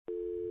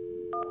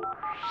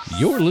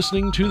You're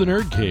listening to The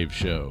Nerd Cave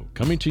Show,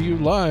 coming to you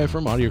live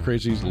from Audio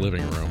Crazy's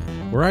living room,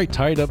 where I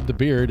tied up the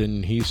beard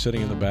and he's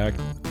sitting in the back.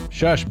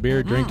 Shush,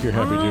 beard, drink your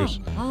happy juice.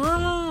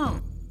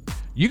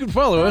 You can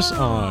follow us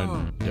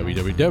on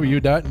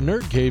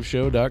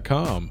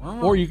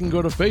www.nerdcaveshow.com, or you can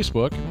go to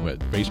Facebook at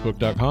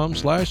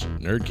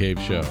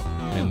facebook.com/nerdcaveshow.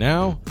 And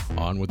now,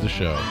 on with the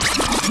show.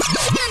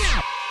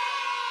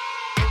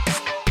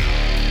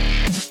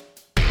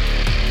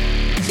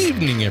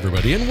 Evening,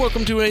 everybody, and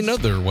welcome to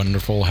another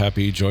wonderful,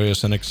 happy,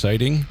 joyous, and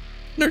exciting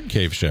Nerd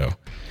Cave Show,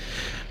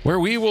 where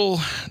we will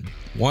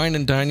wine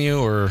and dine you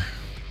or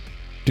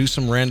do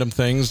some random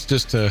things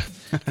just to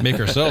make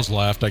ourselves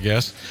laugh, I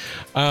guess.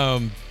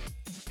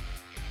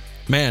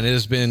 Man, it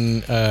has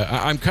been,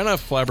 I'm kind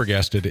of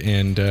flabbergasted,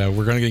 and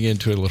we're going to get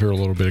into it a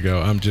little bit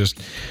ago. I'm just,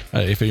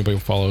 if anybody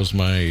follows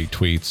my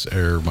tweets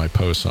or my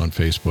posts on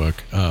Facebook,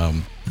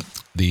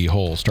 the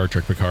whole Star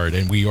Trek Picard,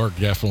 and we are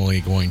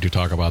definitely going to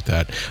talk about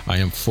that. I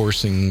am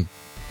forcing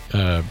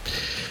Big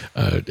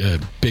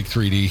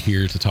 3D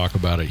here to talk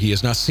about it. He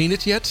has not seen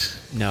it yet.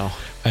 No.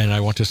 And I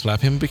want to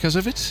slap him because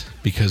of it,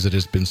 because it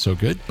has been so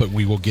good, but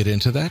we will get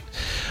into that.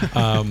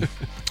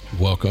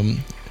 Welcome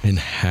and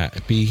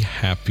happy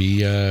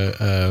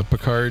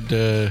Picard.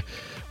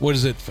 What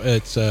is it?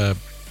 It's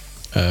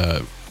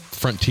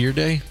Frontier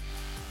Day.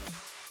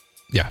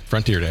 Yeah,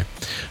 Frontier Day.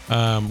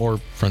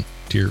 Or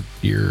Frontier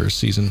Year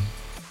Season.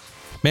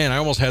 Man, I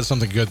almost had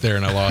something good there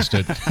and I lost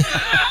it.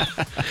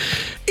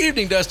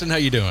 Evening, Dustin. How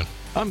you doing?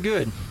 I'm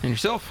good. And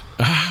yourself?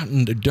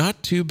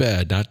 Not too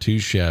bad. Not too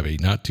shabby.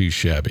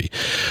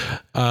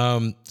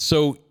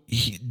 So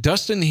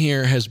Dustin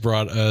here has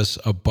brought us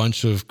a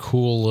bunch of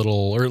cool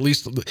little, or at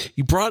least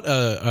he brought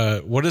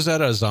what is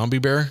that? A zombie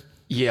bear?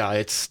 Yeah,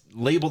 it's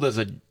labeled as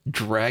a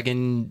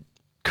dragon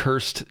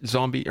cursed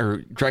zombie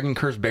or dragon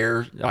cursed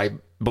bear, I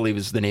believe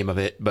is the name of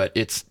it, but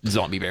it's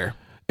zombie bear.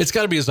 It's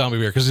got to be a zombie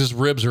bear because his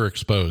ribs are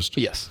exposed.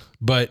 Yes.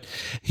 But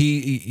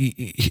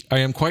he I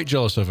am quite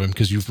jealous of him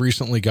because you've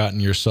recently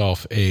gotten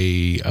yourself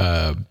a,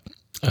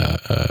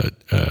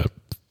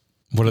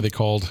 what are they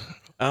called?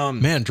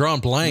 Man,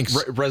 drawing blanks.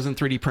 Resin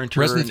 3D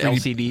printer, an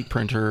LCD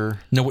printer.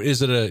 No,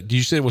 is it did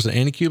you say it was an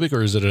Anycubic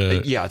or is it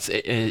a? Yeah,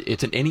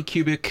 it's an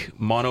Anycubic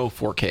mono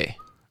 4K.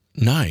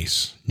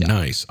 Nice. Yeah.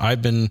 Nice.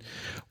 I've been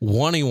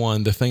wanting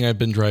one. The thing I've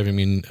been driving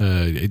me,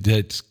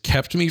 that's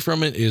kept me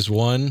from it is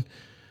one,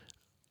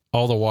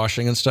 all the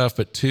washing and stuff,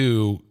 but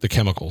two, the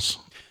chemicals.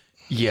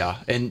 Yeah.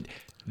 And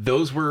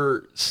those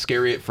were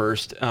scary at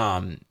first.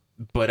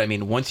 But I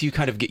mean, once you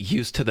kind of get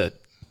used to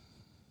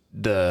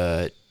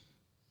the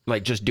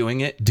like just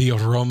doing it. The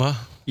aroma.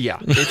 Yeah.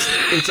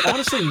 It's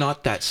honestly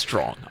not that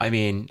strong. I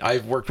mean,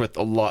 I've worked with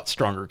a lot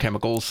stronger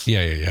chemicals.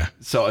 Yeah.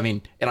 So, I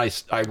mean, and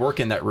I work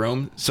in that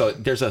room, so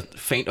there's a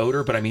faint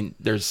odor, but I mean,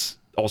 there's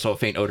also a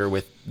faint odor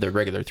with the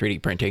regular 3D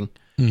printing.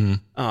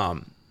 Mm-hmm.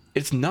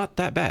 It's not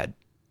that bad.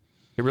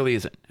 It really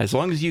isn't. As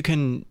long as you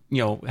can,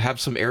 have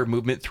some air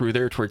movement through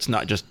there to where it's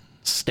not just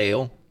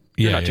stale.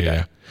 Not too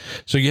bad.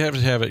 So you have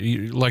to have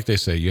it, like they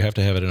say, you have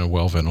to have it in a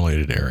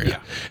well-ventilated area. Yeah.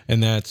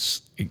 And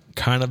that's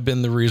kind of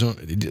been the reason.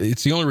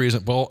 It's the only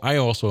reason. Well, I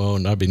also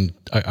own, I've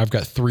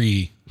got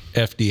 3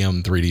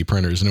 FDM 3D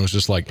printers, and it was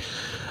just like,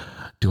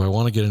 do I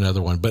want to get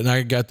another one? But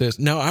I got this.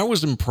 Now, I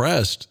was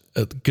impressed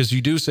because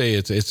you do say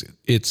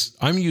it's,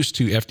 I'm used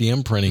to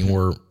FDM printing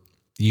where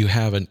you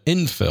have an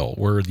infill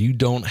where you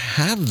don't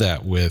have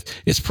that with,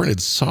 it's printed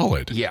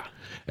solid. Yeah.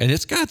 And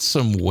it's got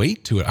some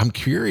weight to it. I'm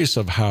curious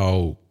of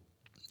how,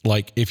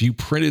 like, if you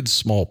printed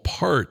small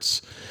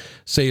parts,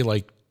 say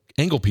like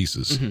angle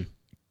pieces,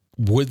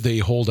 would they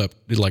hold up?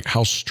 Like,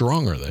 how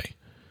strong are they?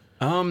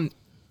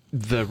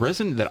 The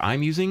resin that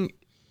I'm using,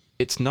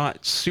 it's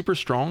not super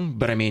strong,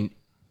 but I mean,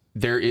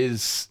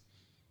 it's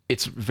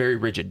very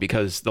rigid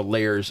because the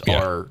layers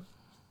are,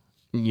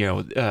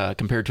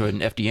 compared to an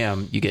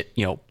FDM, you get,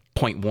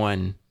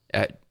 0.1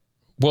 at.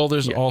 Well,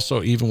 there's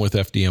also, even with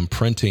FDM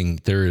printing,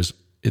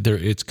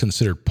 it's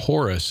considered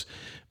porous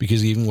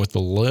because even with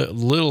the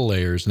little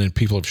layers, and then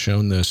people have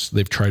shown this,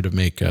 they've tried to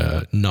make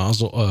a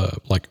nozzle,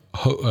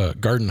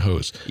 garden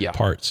hose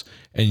parts,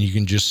 and you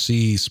can just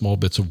see small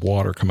bits of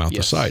water come out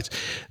the sides.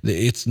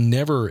 It's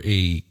never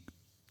a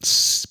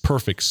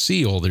perfect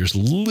seal. There's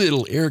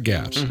little air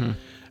gaps.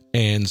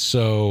 And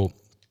so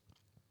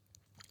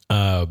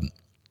I'm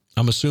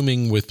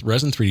assuming with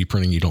resin 3D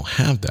printing, you don't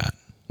have that.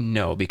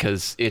 No,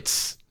 because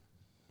it's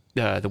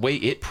the way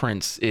it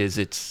prints is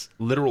it's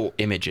literal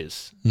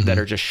images that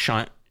are just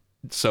shot.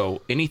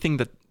 So anything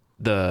that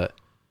the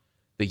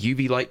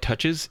UV light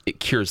touches, it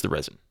cures the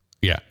resin.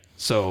 Yeah.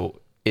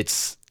 So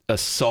it's a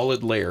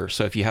solid layer.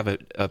 So if you have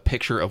a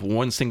picture of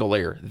one single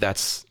layer,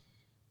 that's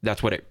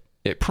what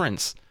it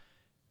prints.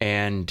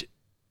 And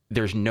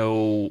there's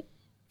no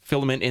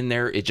filament in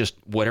there. It just,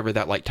 whatever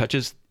that light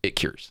touches, it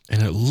cures.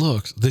 And it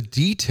looks, the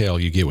detail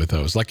you get with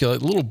those, like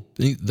that little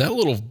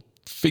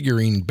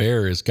figurine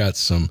bear has got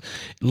some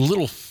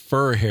little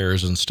fur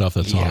hairs and stuff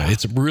that's on it.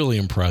 It's really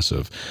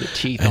impressive. The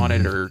teeth on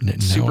it are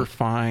super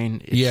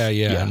fine. Yeah.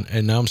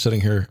 And now I'm sitting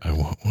here. I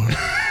want one.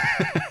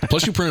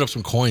 Plus, you printed up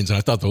some coins, and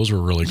I thought those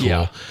were really cool.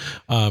 Yeah.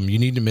 You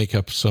need to make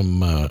up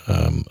some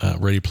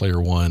Ready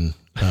Player One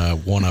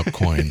one-up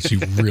coins. You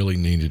really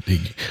need to.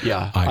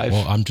 Yeah.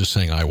 I'm just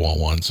saying I want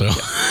one. So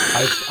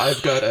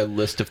I've got a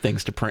list of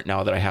things to print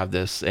now that I have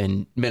this,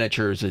 and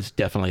miniatures is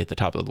definitely at the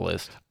top of the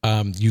list.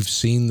 You've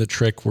seen the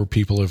trick where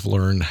people have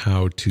learned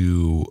how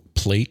to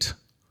plate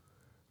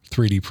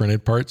 3D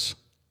printed parts.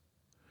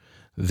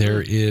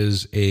 There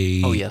is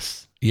a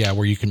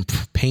where you can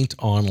paint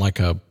on like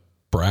a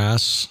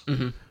brass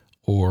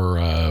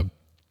or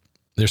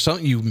there's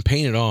something you can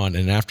paint it on,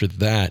 and after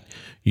that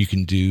you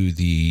can do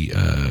the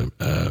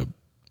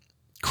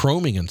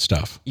chroming and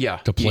stuff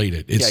to plate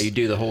it. You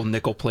do the whole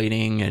nickel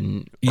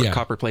plating or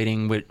copper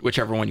plating,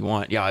 whichever one you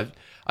want. Yeah,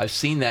 I've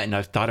seen that, and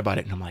I've thought about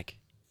it, and I'm like,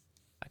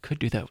 I could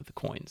do that with the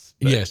coins.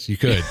 But. Yes, you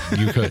could.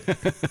 You could.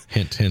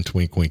 Hint, hint,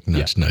 wink, wink,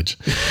 nudge, nudge.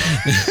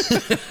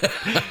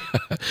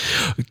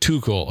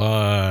 Too cool.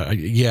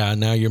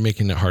 Now you're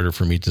making it harder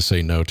for me to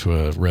say no to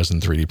a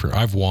resin 3D printer.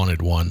 I've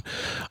wanted one.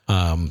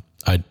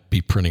 I'd be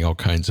printing all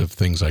kinds of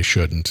things I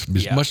shouldn't.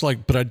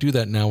 But I do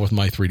that now with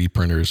my 3D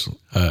printers.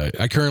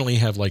 I currently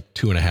have like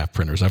 2.5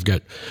 printers. I've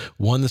got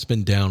one that's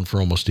been down for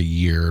almost a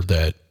year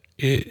that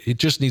it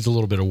just needs a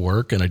little bit of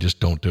work, and I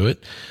just don't do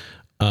it.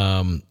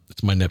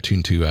 It's my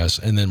Neptune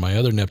 2S. And then my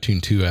other Neptune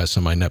 2S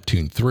and my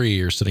Neptune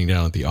 3 are sitting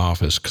down at the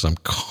office because I'm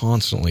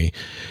constantly,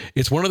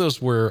 it's one of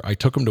those where I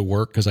took them to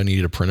work because I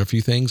needed to print a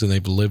few things, and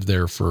they've lived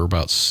there for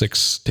about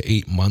 6 to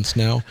 8 months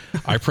now.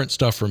 I print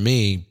stuff for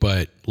me,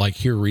 but like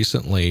here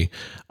recently,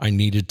 I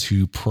needed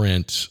to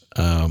print,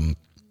 I'm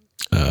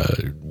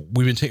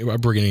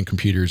bringing in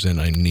computers,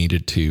 and I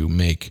needed to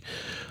make,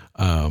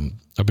 I've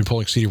been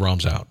pulling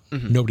CD-ROMs out.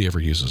 Nobody ever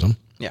uses them.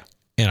 Yeah.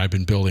 And I've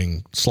been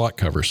building slot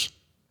covers.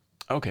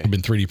 Okay. I've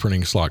been 3D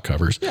printing slot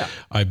covers. Yeah.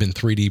 I've been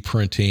 3D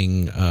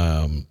printing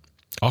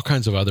all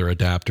kinds of other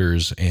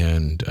adapters,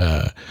 and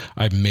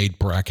I've made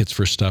brackets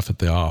for stuff at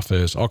the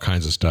office, all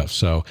kinds of stuff.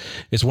 So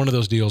it's one of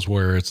those deals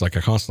where it's like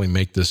I constantly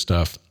make this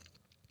stuff.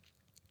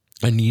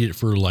 I need it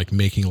for like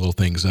making little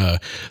things.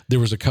 There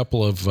was a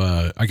couple of,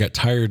 I got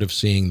tired of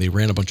seeing, they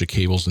ran a bunch of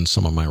cables in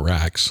some of my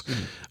racks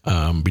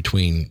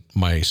between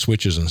my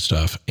switches and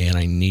stuff. And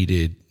I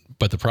needed,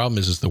 but the problem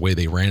is the way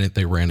they ran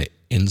it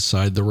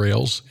inside the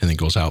rails and then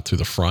goes out through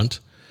the front.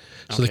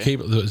 So the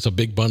cable, it's a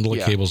big bundle of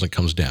cables that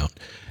comes down.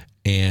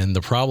 And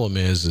the problem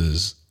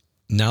is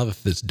now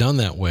that it's done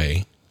that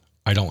way,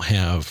 I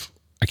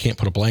can't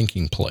put a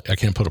blanking plate. I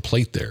can't put a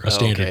plate there, a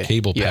standard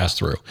cable pass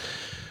through.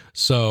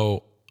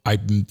 So I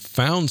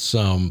found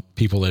some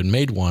people that had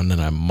made one,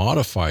 and I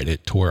modified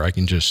it to where I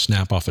can just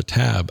snap off a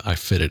tab. I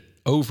fit it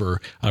over.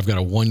 I've got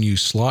a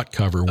one-use slot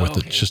cover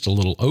with just a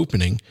little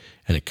opening,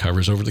 and it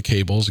covers over the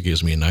cables. It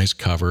gives me a nice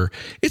cover.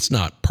 It's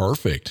not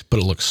perfect, but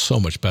it looks so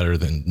much better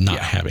than not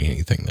having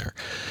anything there.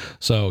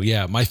 So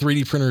yeah, my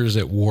 3D printers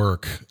at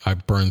work, I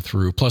burned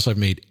through. Plus I've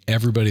made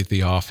everybody at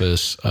the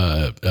office,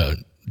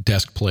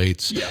 desk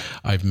plates. Yeah.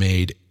 I've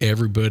made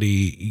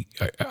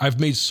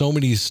so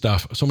many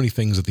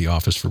things at the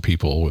office for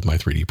people with my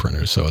 3D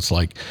printers. So it's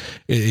like,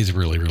 it is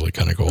really, really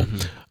kind of cool.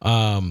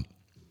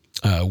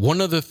 One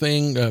other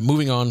thing,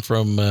 moving on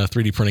from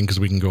 3D printing, because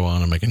we can go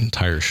on and make an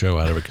entire show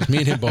out of it, because me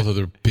and him both are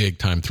the big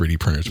time 3D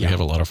printers. We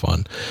have a lot of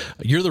fun.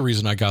 You're the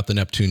reason I got the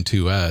Neptune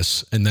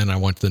 2S, and then I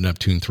went to the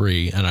Neptune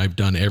 3, and I've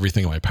done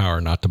everything in my power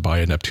not to buy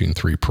a Neptune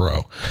 3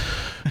 Pro,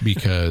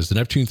 because the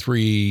Neptune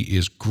 3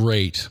 is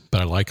great,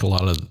 but I like a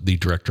lot of the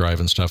direct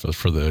drive and stuff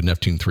for the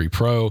Neptune 3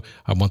 Pro.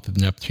 I want the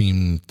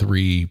Neptune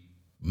 3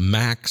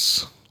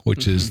 Max,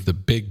 which is the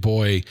big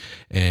boy.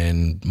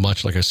 And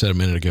much like I said a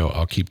minute ago,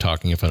 I'll keep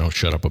talking if I don't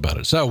shut up about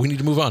it. So we need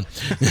to move on.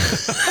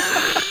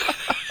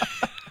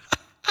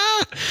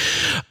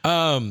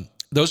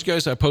 Those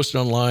guys I posted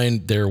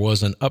online, there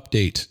was an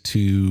update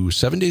to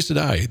 7 Days to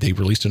Die. They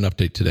released an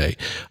update today.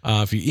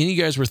 If any of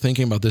you guys were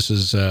thinking about this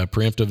as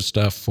preemptive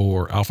stuff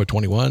for Alpha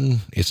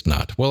 21, it's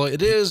not. Well,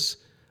 it is,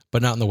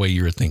 but not in the way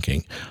you were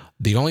thinking.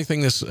 The only thing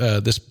this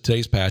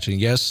today's patch, and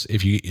yes,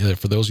 if you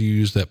for those of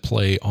you that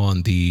play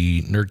on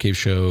the Nerd Cave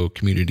Show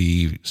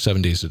community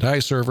 7 Days to Die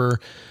server,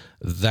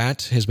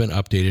 that has been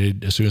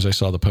updated. As soon as I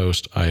saw the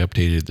post, I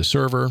updated the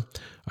server.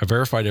 I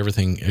verified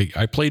everything.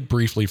 I played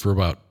briefly for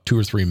about 2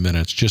 or 3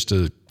 minutes just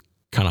to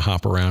kind of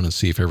hop around and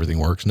see if everything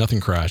works.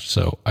 Nothing crashed,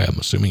 so I am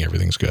assuming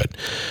everything's good.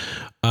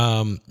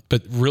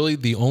 But really,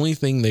 the only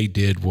thing they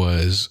did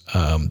was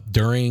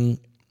during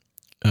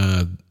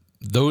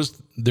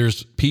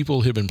there's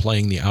people who've been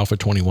playing the Alpha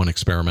 21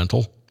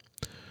 experimental.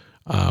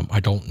 I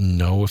don't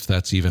know if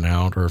that's even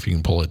out or if you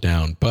can pull it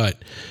down,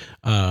 but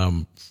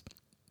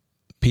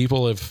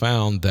people have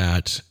found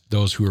that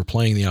those who are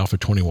playing the Alpha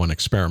 21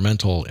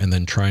 experimental and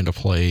then trying to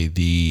play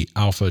the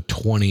Alpha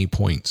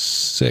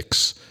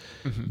 20.6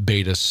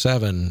 beta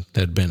 7 that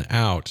had been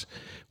out,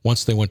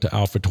 once they went to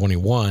Alpha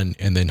 21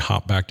 and then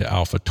hop back to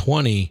Alpha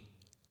 20,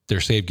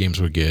 their save games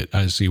would get,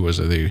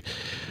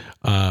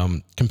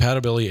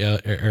 Compatibility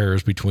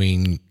errors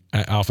between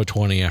Alpha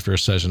 20 after a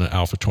session at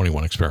Alpha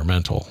 21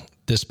 experimental.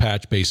 This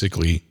patch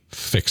basically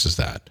fixes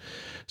that.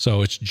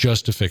 So it's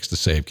just to fix the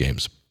save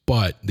games.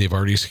 But they've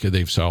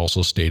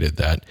also stated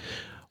that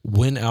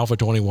when Alpha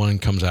 21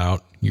 comes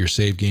out, your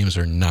save games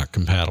are not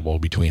compatible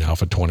between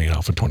Alpha 20 and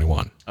Alpha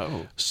 21.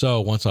 Oh.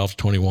 So once Alpha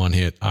 21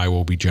 hit, I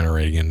will be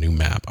generating a new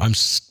map. I'm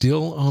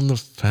still on the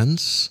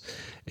fence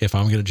if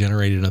I'm going to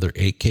generate another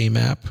 8K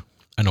map.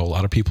 I know a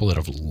lot of people that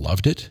have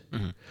loved it,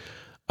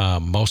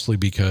 mostly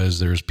because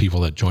there's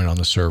people that join on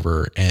the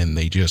server and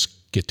they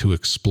just get to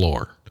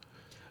explore.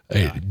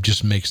 Yeah. It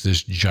just makes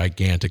this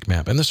gigantic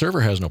map. And the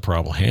server has no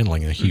problem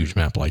handling a huge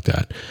map like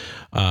that.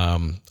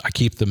 I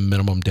keep the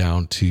minimum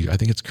down to, I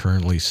think it's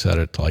currently set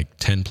at like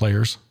 10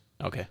 players.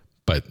 Okay.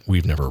 But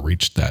we've never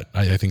reached that.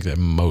 I think that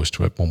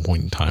most at one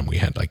point in time, we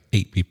had like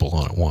 8 people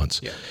on at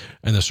once. Yeah.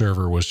 And the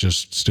server was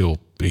just still,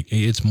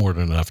 it's more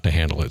than enough to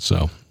handle it.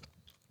 So,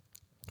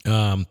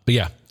 but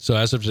yeah. So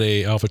as of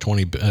today, Alpha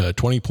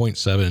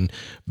 20.7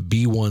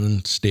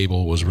 B1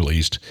 stable was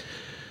released.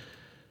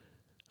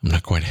 I'm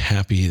not quite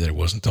happy that it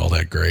wasn't all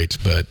that great,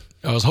 but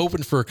I was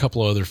hoping for a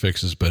couple of other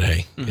fixes, but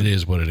hey, it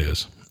is what it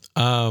is.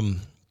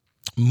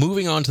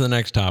 Moving on to the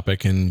next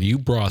topic, and you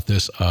brought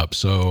this up,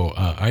 so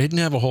I didn't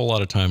have a whole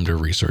lot of time to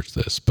research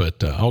this,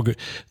 but I'll go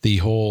the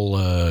whole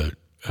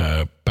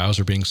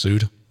Bowser being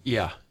sued.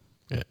 Yeah.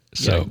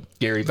 So yeah,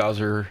 Gary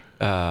Bowser,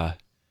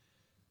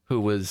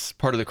 who was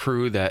part of the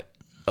crew that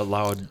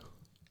allowed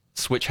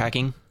Switch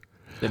hacking,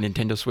 the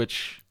Nintendo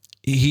Switch.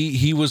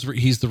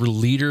 He's the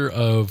leader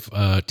of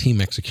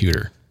Team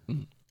Executor,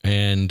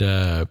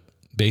 and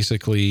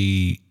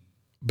basically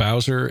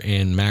Bowser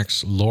and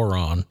Max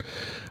Loron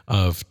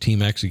of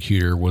Team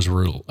Executor was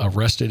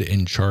arrested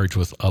and charged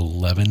with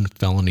 11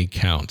 felony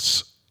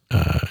counts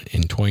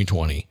in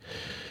 2020.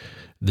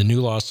 The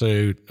new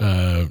lawsuit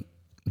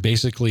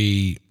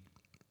basically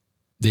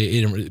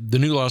the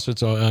new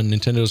lawsuit's on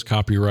Nintendo's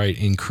copyright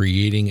in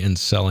creating and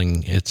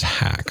selling its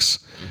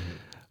hacks.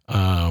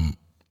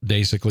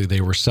 Basically,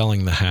 they were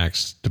selling the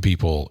hacks to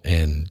people,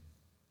 and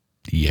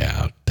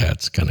yeah,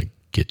 that's going to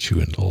get you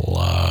in a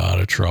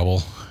lot of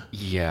trouble.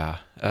 Yeah.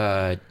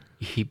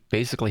 He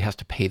basically has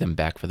to pay them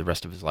back for the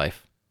rest of his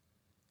life.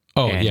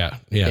 Oh, yeah.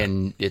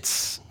 And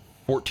it's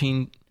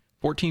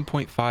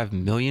 $14.5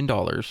 million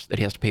that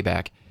he has to pay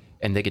back,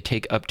 and they could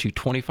take up to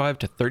 25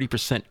 to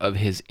 30% of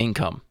his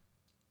income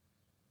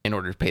in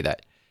order to pay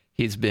that.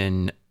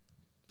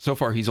 So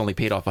far, he's only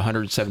paid off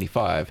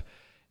 $175,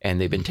 and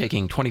they've been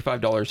taking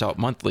 $25 out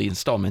monthly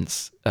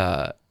installments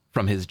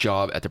from his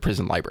job at the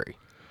prison library.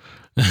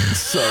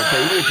 So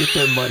they will get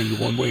their money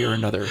one way or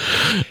another.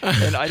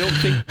 And I don't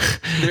think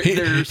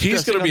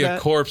he's going to be a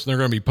corpse, and they're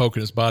going to be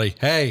poking his body.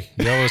 Hey,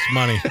 you owe us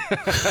money.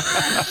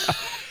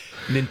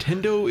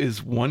 Nintendo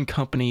is one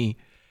company.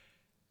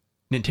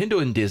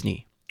 Nintendo and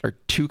Disney are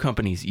two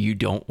companies you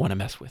don't want to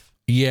mess with.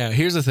 Yeah,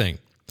 here's the thing.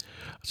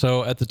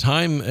 So at the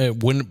time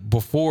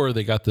before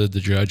they got the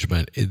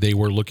judgment, they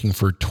were looking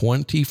for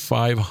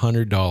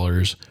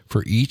 $2,500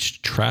 for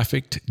each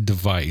trafficked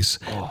device,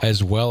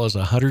 as well as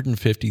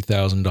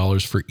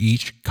 $150,000 for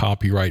each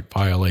copyright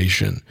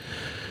violation.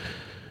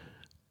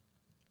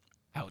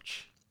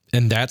 Ouch.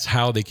 And that's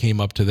how they came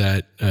up to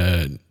that.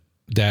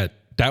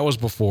 That was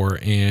before.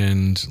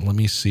 And let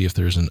me see if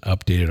there's an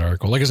updated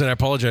article. Like I said, I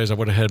apologize. I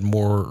would have had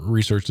more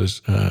research.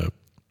 This. Yeah,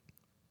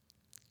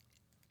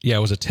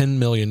 it was a $10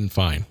 million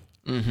fine.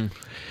 Mm-hmm.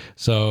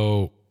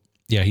 So,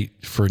 yeah,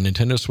 for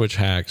Nintendo Switch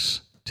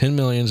hacks, $10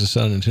 million to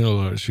sell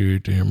Nintendo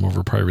lawsuit to him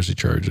over privacy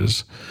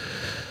charges.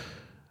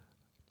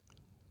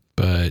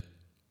 But,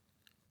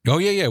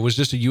 it was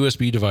just a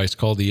USB device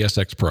called the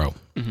SX Pro,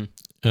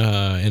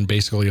 and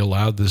basically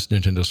allowed this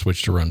Nintendo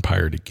Switch to run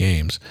pirated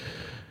games.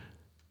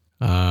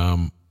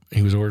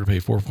 He was ordered to pay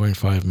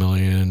 $4.5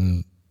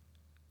 million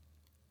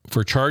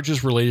for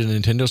charges related to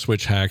Nintendo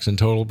Switch hacks. In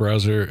total,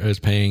 Bowser is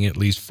paying at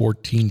least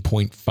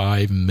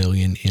 $14.5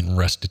 million in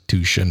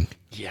restitution.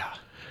 Yeah.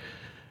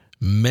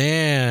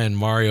 Man,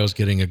 Mario's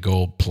getting a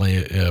gold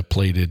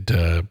plated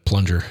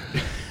plunger.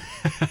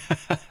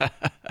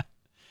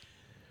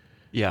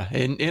 Yeah,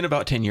 in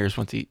about 10 years,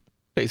 once he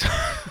pays.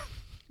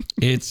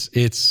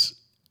 It's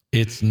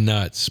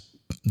nuts.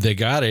 They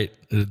got it.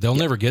 They'll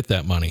never get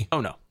that money.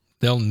 Oh no,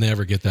 they'll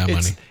never get that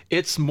money.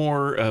 It's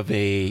more of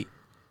a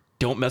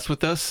don't mess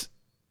with us.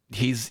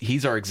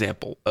 He's our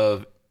example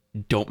of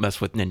don't mess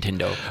with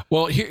Nintendo.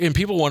 Well, and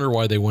people wonder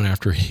why they went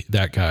after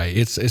that guy.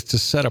 It's to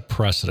set a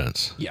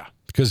precedence. Yeah.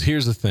 Because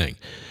here's the thing.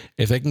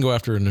 If they can go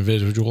after an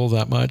individual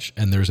that much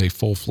and there's a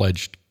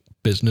full-fledged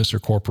business or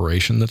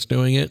corporation that's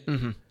doing it,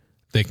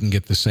 they can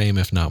get the same,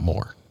 if not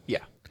more. Yeah.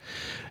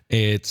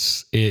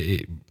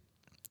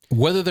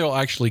 Whether they'll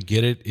actually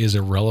get it is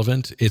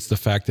irrelevant. It's the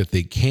fact that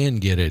they can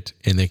get it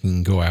and they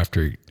can go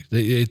after.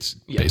 It's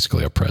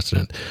basically a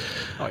precedent.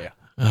 Oh, yeah.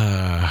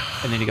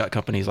 And then you got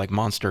companies like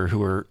Monster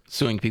who are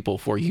suing people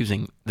for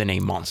using the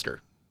name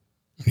Monster.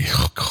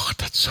 Oh, God,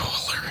 that's so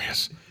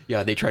hilarious.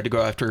 Yeah, they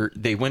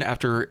went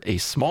after a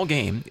small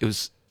game. It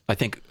was, I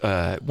think,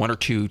 one or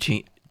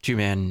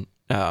two-man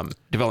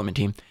development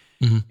team.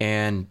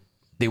 and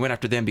they went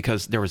after them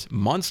because there was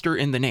Monster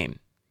in the name.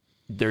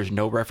 There's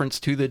no reference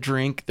to the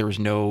drink. There was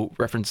no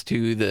reference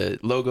to the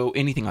logo,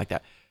 anything like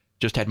that.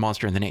 Just had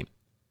Monster in the name.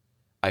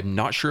 I'm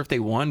not sure if they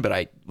won,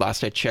 but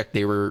last I checked,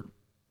 they were,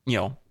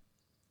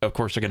 of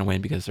course they're going to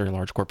win because they're a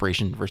large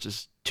corporation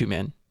versus two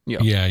men.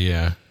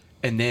 Yeah.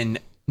 And then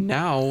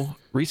now,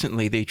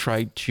 recently, they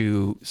tried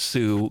to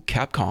sue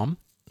Capcom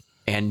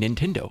and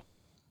Nintendo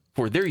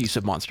for their use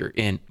of Monster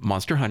in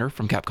Monster Hunter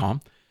from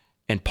Capcom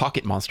and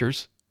Pocket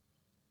Monsters.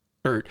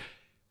 Aren't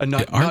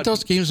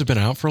those games have been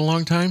out for a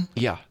long time?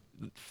 Yeah.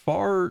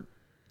 Far,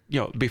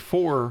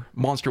 before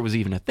Monster was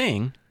even a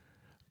thing.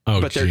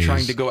 But they're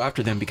trying to go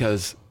after them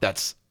because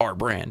that's our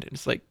brand. And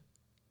it's like,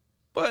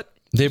 but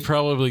they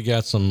probably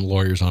got some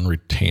lawyers on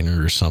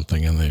retainer or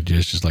something, and they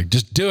just like,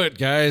 just do it,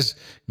 guys.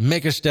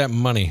 Make us that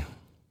money.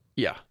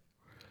 Yeah.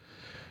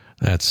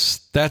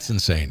 That's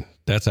insane.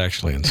 That's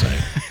actually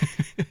insane.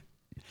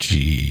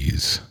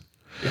 Jeez.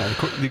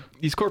 Yeah,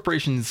 these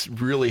corporations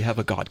really have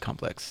a god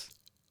complex.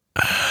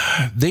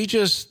 I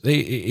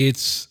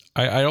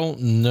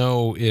don't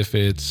know if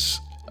it's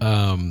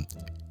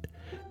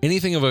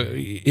anything of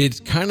it's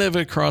kind of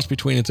a cross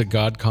between it's a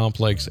god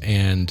complex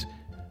and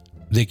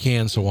they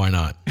can, so why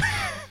not?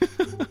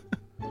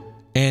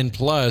 And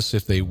plus,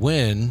 if they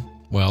win,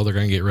 well, they're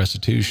going to get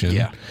restitution.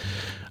 Yeah.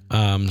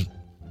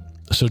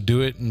 So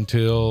do it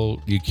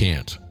until you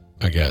can't,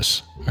 I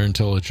guess, or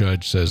until a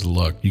judge says,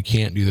 look, you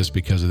can't do this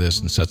because of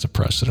this, and sets a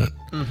precedent.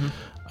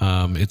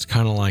 It's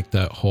kind of like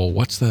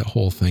what's that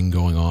whole thing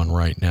going on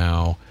right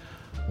now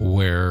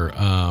where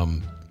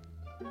I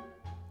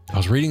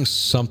was reading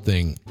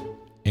something,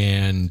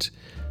 and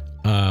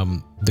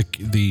the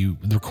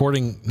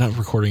not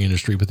recording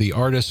industry, but the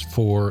artist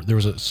there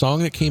was a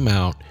song that came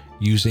out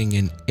using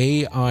an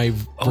AI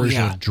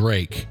version of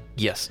Drake.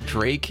 Yes,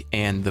 Drake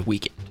and The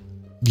Weeknd.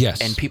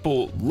 Yes. And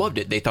people loved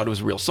it. They thought it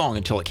was a real song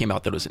until it came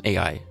out that it was an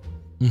AI.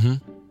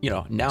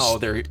 Now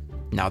they're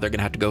going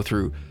to have to go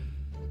through.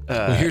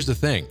 Well, here's the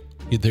thing.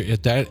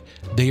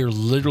 They are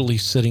literally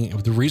sitting.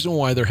 The reason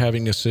why they're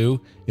having to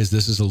sue is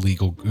this is a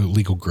legal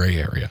gray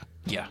area.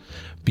 Yeah.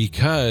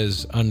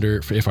 Because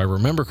if I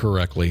remember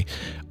correctly,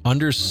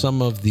 under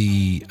some of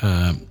the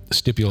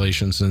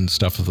stipulations and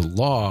stuff of the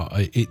law,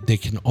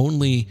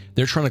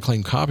 they're trying to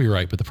claim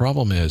copyright, but the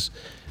problem is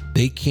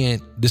they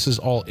can't. This is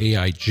all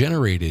AI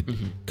generated.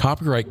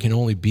 Copyright can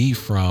only be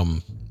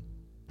from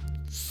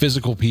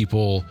physical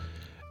people.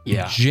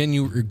 Yeah.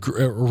 Genuine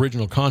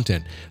original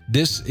content.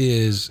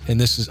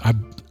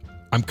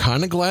 I'm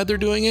kind of glad they're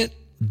doing it,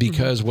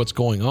 because what's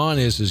going on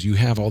is you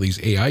have all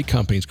these AI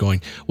companies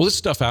going, well, this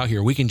stuff out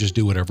here, we can just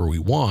do whatever we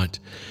want.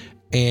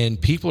 And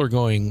people are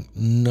going,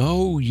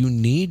 no, you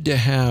need to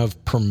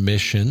have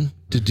permission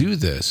to do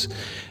this.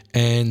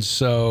 And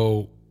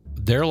so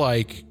they're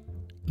like,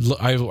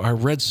 I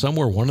read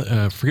somewhere,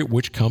 I forget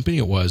which company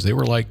it was. They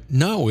were like,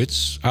 no,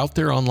 it's out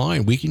there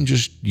online. We can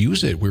just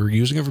use it. We were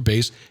using it for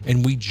base,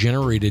 and we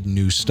generated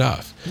new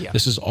stuff. Yeah.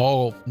 This is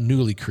all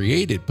newly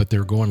created, but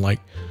they're going like,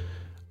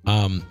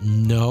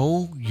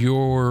 no,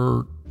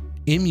 you're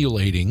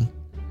emulating.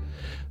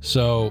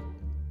 So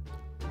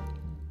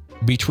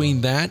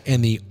between that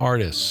and the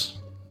artists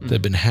that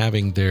have been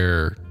having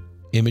their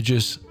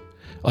images,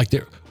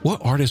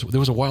 what artist? There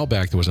was a while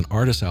back, there was an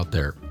artist out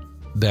there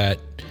that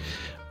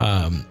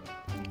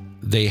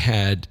they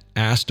had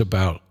asked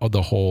about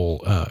the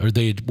whole, or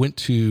they had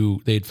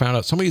found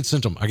out, somebody had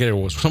sent them,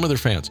 some of their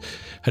fans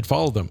had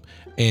followed them,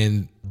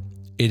 and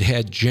it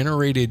had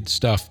generated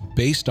stuff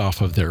based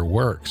off of their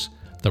works.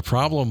 The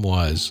problem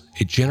was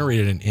it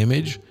generated an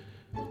image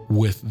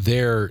with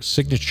their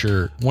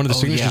signature, one of the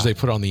signatures they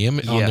put on the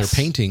image, on their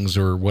paintings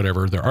or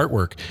whatever, their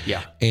artwork.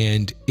 Yeah.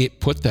 And it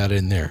put that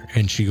in there.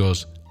 And she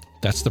goes,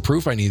 that's the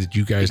proof I need that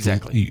you guys.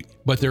 Exactly.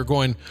 But they're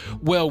going,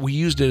 well, we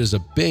used it as a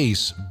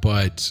base,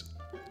 but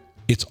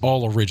it's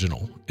all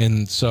original.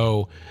 And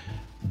so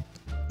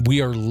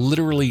we are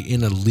literally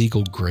in a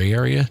legal gray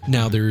area.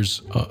 Now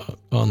there's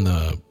on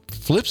the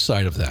flip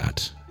side of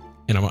that,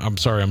 and I'm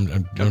sorry,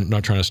 I'm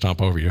not trying to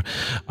stomp over you.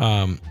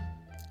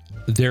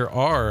 There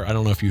are, I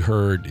don't know if you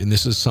heard, and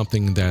this is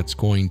something that's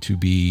going to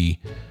be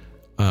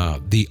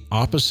the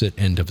opposite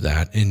end of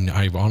that, and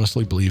I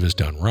honestly believe is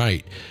done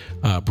right.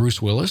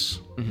 Bruce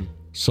Willis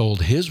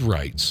sold his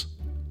rights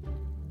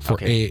for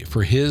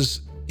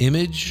his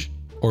image,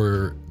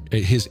 or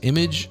his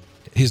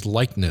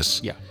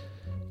likeness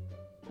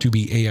to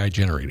be AI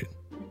generated.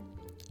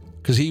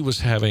 Because he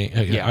was having,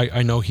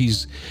 I know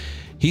he's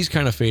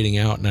kind of fading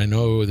out, and I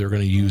know they're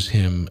going to use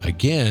him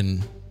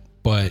again,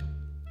 but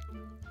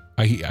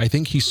I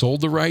think he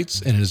sold the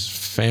rights, and his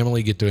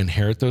family get to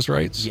inherit those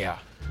rights. Yeah,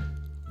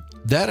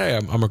 that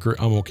I'm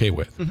okay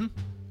with,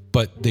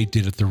 but they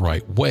did it the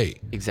right way.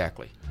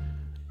 Exactly.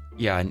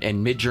 Yeah,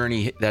 and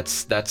Midjourney,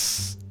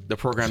 that's the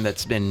program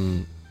that's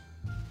been,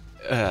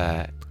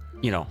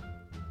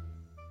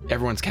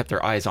 everyone's kept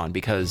their eyes on,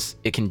 because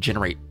it can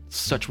generate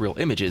such real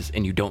images,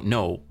 and you don't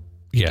know.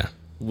 Yeah.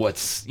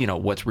 What's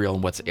real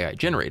and what's AI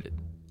generated.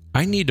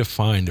 I need to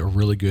find a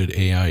really good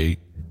AI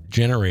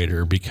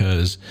generator,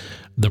 because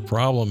the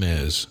problem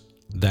is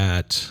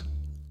that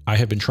I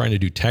have been trying to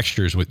do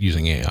textures with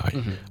using AI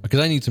because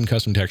I need some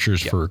custom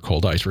textures for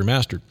Cold Ice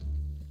Remastered.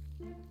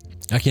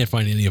 I can't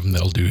find any of them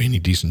that'll do any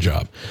decent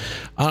job.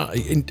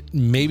 And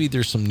maybe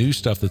there's some new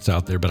stuff that's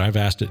out there, but I've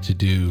asked it to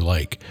do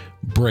like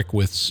brick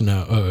with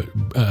snow,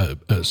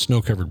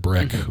 snow-covered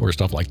brick or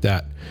stuff like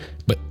that.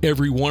 But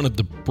every one of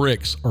the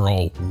bricks are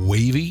all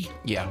wavy.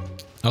 Yeah.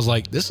 I was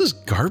like, this is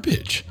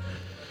garbage.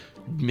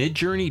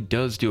 Midjourney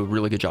does do a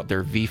really good job.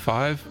 Their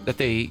V5 that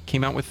they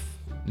came out with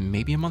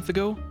maybe a month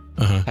ago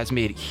has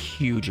made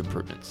huge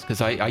improvements. Because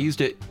I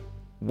used it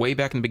way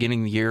back in the beginning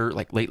of the year,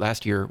 like late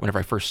last year, whenever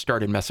I first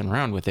started messing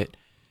around with it.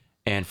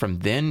 And from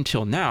then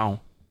till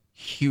now,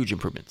 huge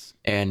improvements.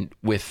 And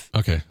with,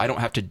 I don't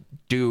have to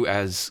do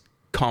as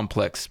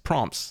complex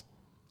prompts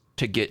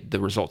to get the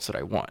results that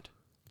I want.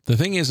 The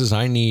thing is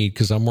I need,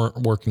 because I'm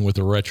working with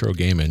a retro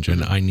game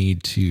engine,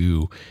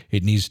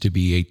 it needs to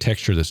be a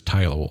texture that's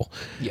tileable.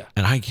 Yeah.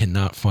 And I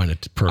cannot find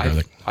a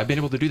program I've been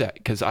able to do that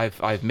because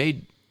I've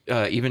made,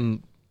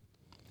 even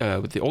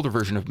with the older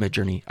version of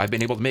Midjourney, I've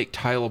been able to make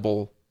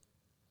tileable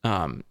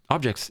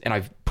objects, and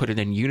I've put it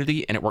in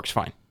Unity and it works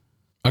fine.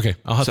 Okay,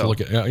 I'll have to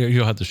look at.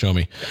 You'll have to show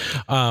me.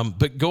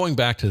 But going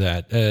back to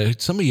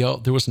that, somebody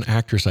else, there was an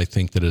actress I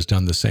think that has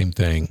done the same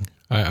thing.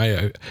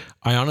 I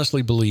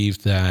honestly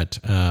believe that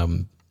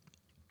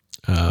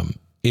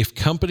if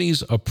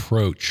companies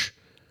approach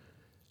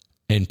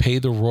and pay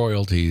the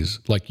royalties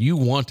like you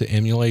want to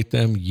emulate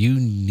them, you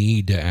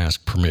need to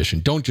ask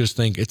permission. Don't just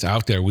think it's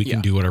out there. We can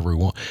do whatever we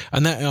want.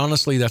 And that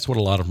honestly, that's what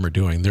a lot of them are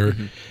doing.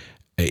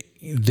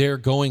 They're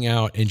going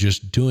out and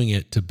just doing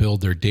it to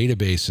build their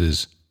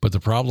databases. But the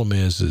problem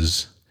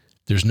is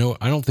I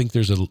don't think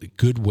there's a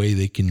good way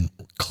they can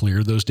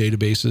clear those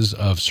databases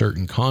of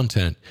certain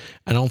content.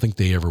 I don't think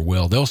they ever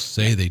will. They'll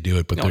say they do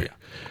it, but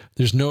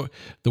there's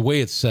the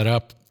way it's set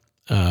up.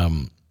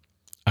 I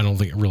don't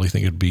really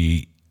think it'd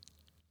be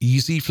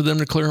easy for them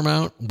to clear them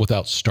out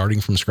without starting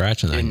from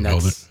scratch. And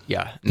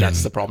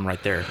that's the problem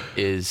right there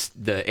is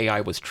the AI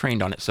was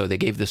trained on it. So they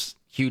gave this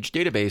huge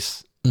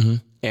database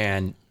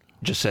and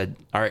just said,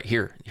 all right,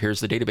 here's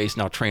the database,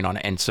 now train on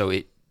it. And so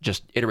it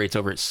just iterates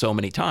over it so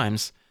many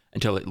times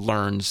until it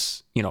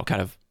learns,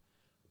 kind of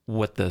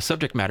what the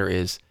subject matter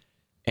is.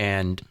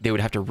 And they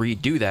would have to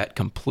redo that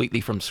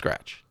completely from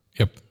scratch.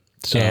 Yep.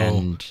 So,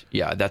 and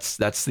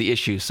that's the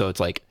issue. So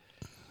it's like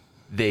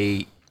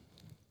they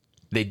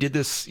did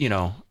this,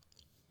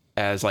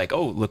 as like,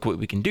 oh, look what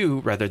we can do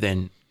rather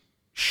than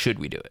should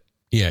we do it?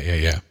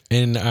 Yeah.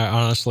 And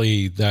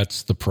honestly,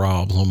 that's the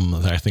problem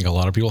that I think a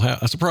lot of people have.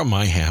 That's the problem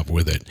I have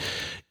with it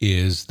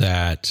is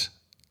that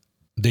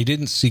they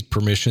didn't seek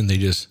permission.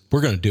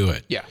 We're going to do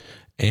it. Yeah.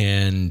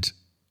 And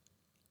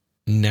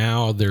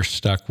now they're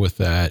stuck with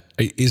that.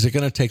 Is it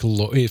going to take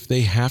if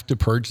they have to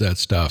purge that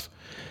stuff,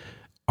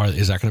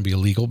 is that going to be a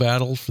legal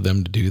battle for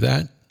them to do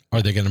that?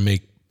 Are they going to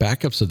make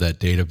backups of that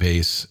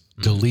database,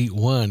 delete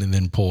one and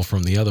then pull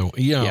from the other one?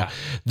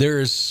 There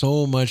is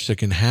so much that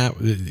can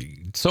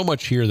happen, so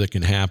much here that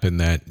can happen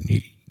that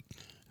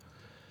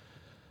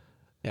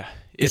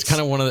it's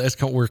kind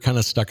of we're kind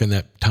of stuck in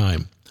that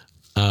time.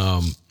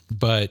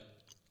 But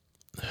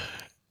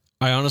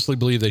I honestly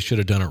believe they should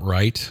have done it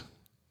right.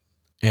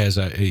 As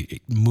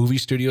movie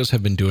studios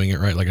have been doing it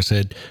right. Like I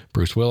said,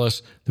 Bruce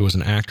Willis, there was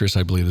an actress,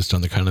 I believe, that's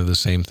done the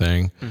same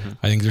thing.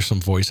 I think there's some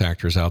voice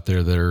actors out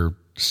there that are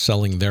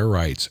selling their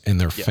rights, and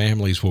their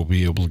families will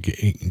be able to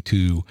get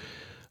to,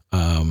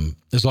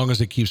 as long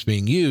as it keeps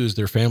being used,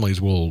 their families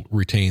will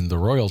retain the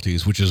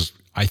royalties, which is,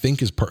 I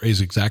think,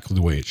 is exactly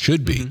the way it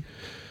should be.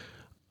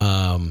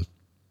 And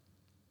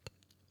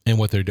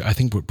I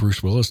think what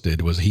Bruce Willis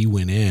did was he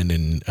went in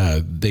and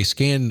they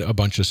scanned a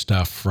bunch of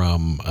stuff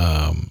from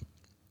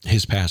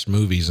his past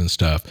movies and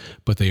stuff,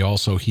 but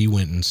he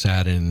went and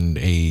sat in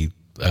a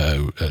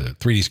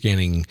 3D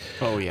scanning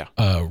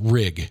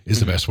rig is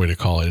the best way to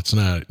call it. It's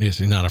not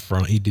a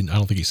front. I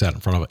don't think he sat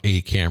in front of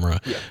a camera.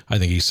 Yeah. I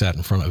think he sat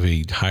in front of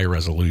a high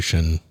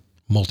resolution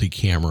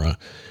multi-camera.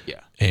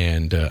 Yeah.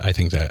 And I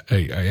think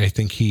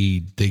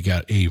they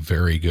got a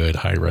very good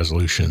high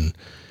resolution,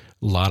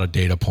 lot of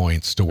data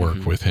points to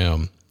work with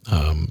him.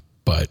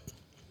 But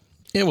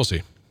we'll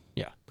see.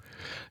 Yeah.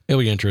 It'll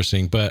be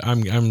interesting, but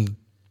I'm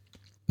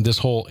this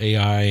whole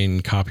AI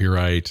and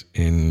copyright,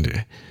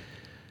 and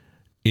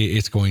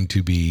it's going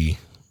to be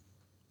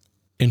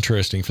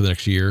interesting for the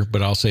next year.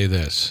 But I'll say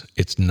this: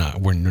 it's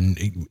not.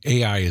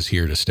 AI is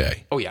here to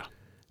stay. Oh yeah,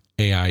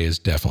 AI is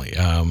definitely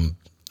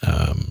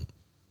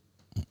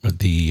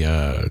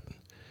the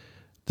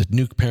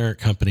new parent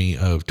company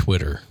of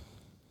Twitter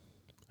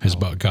has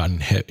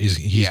gotten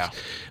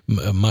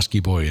Musky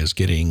Boy is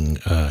getting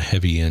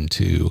heavy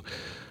into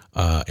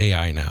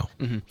AI now.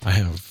 I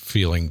have a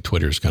feeling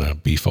Twitter's going to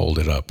be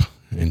folded up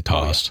and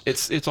tossed.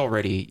 It's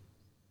already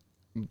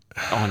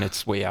on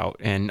its way out,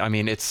 and I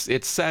mean it's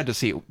sad to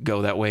see it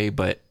go that way.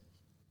 But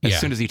as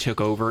soon as he took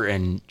over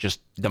and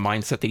just the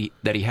mindset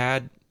that he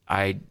had,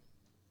 I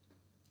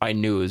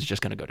knew it was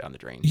just going to go down the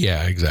drain.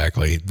 Yeah,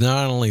 exactly.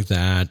 Not only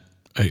that,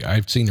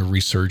 I've seen a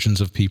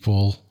resurgence of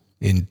people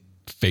in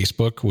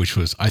Facebook, which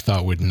I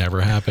thought would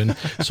never happen.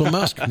 So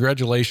Musk,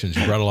 congratulations.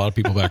 You brought a lot of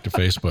people back to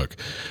Facebook.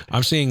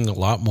 I'm seeing a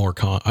lot more,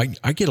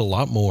 I get a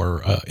lot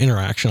more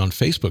interaction on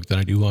Facebook than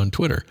I do on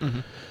Twitter. Mm-hmm.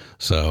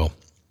 So,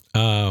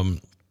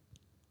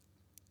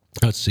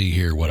 let's see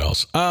here. What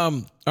else?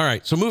 All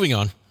right. So moving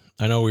on.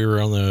 I know we were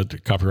on the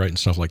copyright and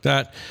stuff like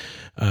that.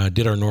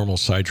 Did our normal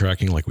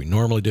sidetracking like we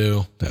normally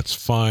do. That's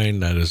fine.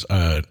 That is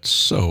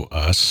so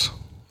us.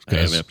 I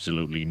have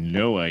absolutely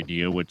no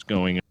idea what's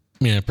going on.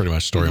 Yeah, pretty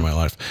much story of my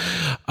life.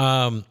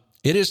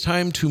 It is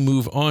time to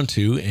move on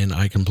to, and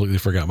I completely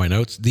forgot my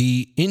notes,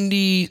 the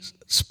indie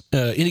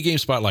game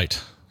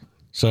spotlight.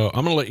 So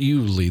I'm going to let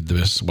you lead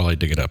this while I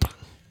dig it up.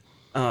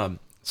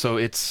 So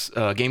it's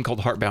a game called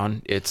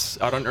Heartbound. It's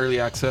out on early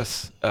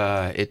access.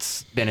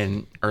 It's been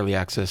in early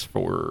access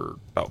for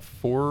about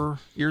 4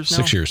 years now.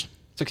 6 years.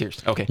 6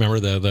 years. Okay. Remember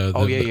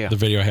the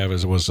video I have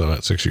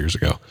was 6 years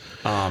ago.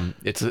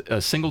 It's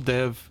a single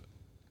dev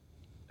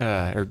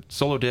or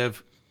solo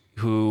dev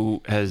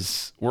who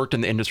has worked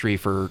in the industry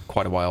for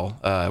quite a while.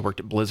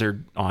 Worked at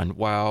Blizzard on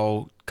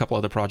WoW, a couple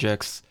other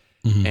projects.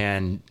 Mm-hmm.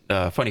 And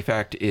funny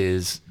fact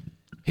is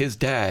his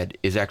dad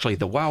is actually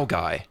the WoW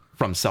guy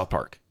from South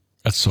Park.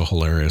 That's so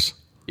hilarious.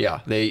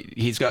 Yeah,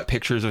 he's got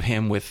pictures of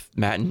him with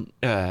Matt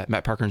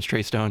Parker and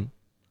Trey Stone,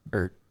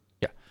 Trey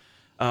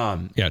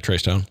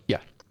Stone. Yeah,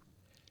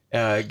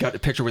 got a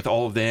picture with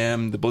all of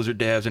them, the Blizzard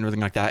devs and everything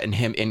like that, and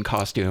him in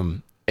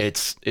costume.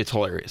 It's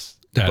hilarious.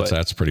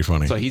 That's pretty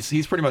funny. So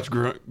he's pretty much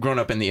grown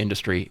up in the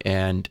industry,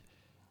 and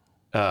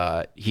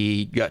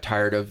he got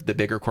tired of the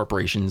bigger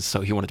corporations, so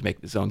he wanted to make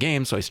his own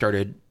game. So he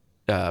started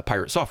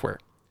Pirate Software,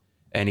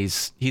 and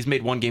he's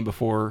made one game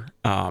before.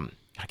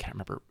 I can't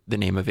remember the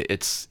name of it.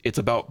 It's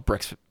about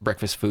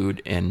breakfast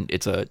food, and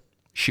it's a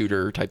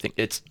shooter type thing.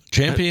 It's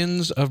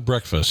Champions of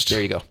Breakfast.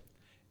 There you go.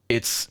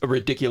 It's a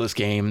ridiculous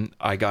game.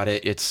 I got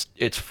it. It's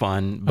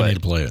fun. But I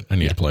need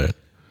to play it.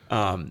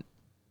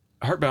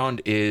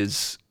 Heartbound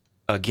is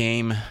a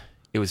game.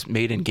 It was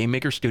made in Game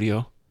Maker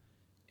Studio,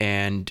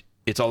 and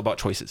it's all about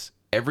choices.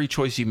 Every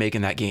choice you make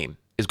in that game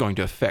is going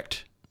to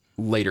affect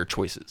later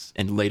choices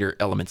and later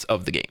elements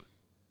of the game.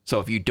 So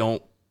if you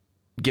don't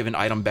give an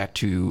item back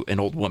to an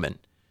old woman,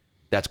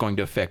 that's going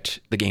to affect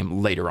the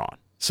game later on.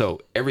 So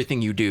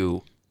everything you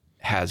do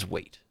has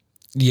weight.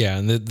 Yeah,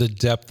 and the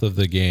depth of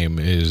the game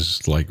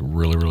is like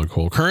really, really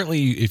cool.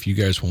 Currently, if you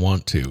guys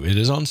want to, it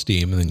is on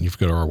Steam, and then you've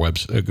got our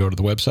go to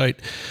the website,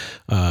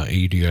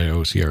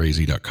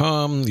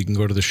 audiocraz.com. You can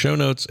go to the show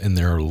notes, and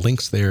there are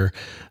links there.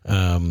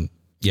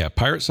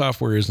 Pirate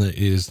Software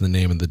is the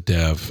name of the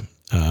dev.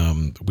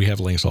 We have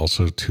links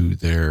also to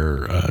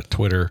their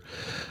Twitter.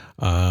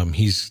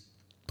 He's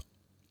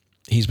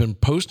been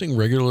posting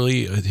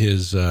regularly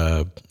his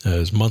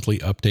monthly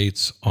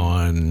updates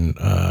on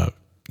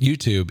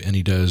YouTube, and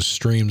he does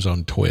streams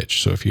on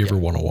Twitch. So if you ever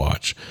want to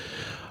watch,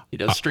 he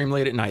does stream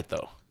late at night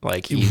though,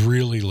 like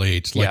really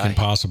late, like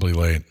impossibly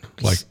late.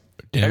 Like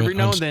every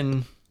now and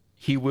then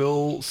he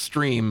will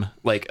stream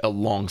like a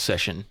long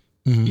session.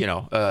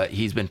 Mm-hmm.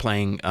 He's been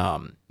playing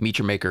Meet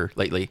Your Maker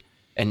lately,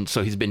 and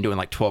so he's been doing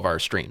like 12-hour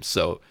streams.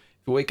 So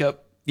if you wake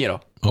up,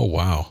 oh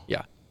wow,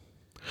 yeah.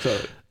 So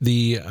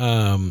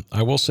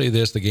I will say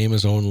this: the game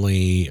is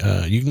only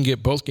you can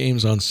get both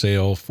games on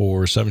sale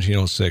for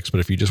 $17.06. But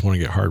if you just want to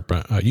get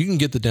Heartbound, you can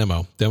get the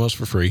demo. Demo's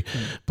for free,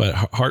 but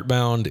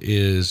Heartbound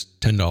is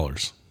 $10,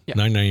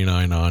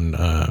 $9.99 on.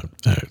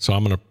 So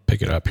I'm going to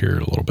pick it up here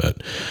a little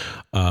bit.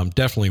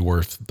 Definitely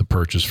worth the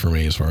purchase for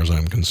me as far as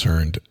I'm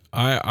concerned.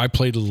 I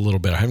played a little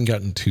bit. I haven't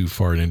gotten too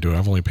far into it.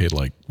 I've only played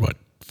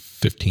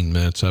 15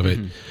 minutes of it.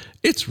 Mm-hmm.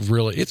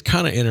 It's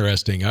kind of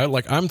interesting.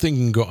 I'm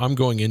thinking I'm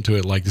going into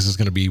it like this is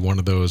going to be one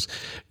of those,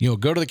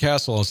 go to the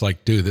castle. It's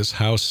like, dude, this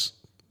house,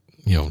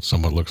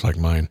 somewhat looks like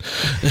mine.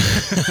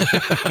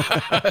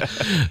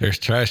 There's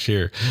trash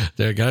here.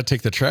 They got to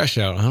take the trash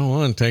out. I don't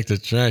want to take the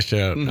trash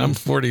out. Mm-hmm. I'm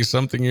 40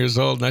 something years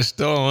old and I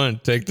still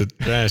want to take the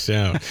trash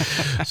out.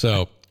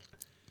 So,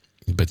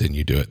 but then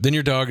you do it. Then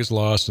your dog is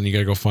lost and you got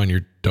to go find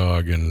your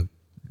dog, and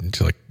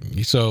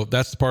so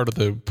that's part of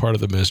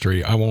the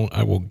mystery. I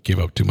won't give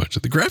up too much.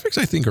 The graphics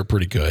I think are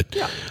pretty good.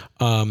 Yeah.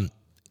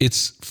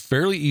 It's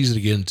fairly easy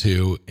to get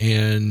into,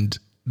 and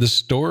the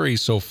story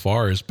so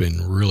far has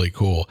been really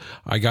cool.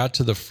 I got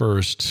to the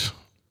first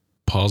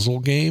puzzle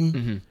game,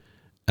 mm-hmm.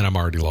 and I'm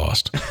already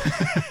lost.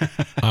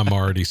 I'm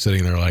already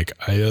sitting there like,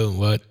 I don't know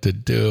what to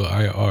do.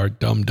 I are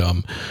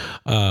dumb.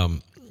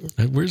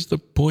 Where's the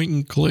point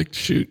and click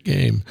shoot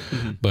game?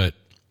 Mm-hmm. But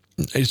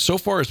so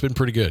far, it's been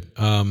pretty good.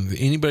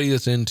 Anybody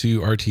that's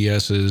into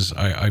RTSs,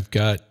 I've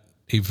got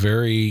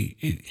a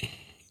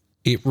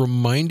it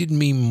reminded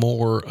me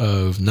more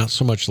of, not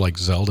so much like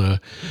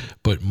Zelda,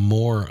 but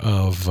more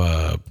of,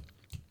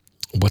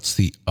 what's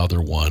the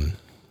other one?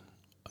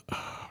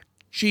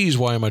 Geez,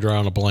 why am I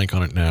drawing a blank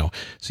on it now?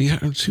 See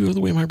the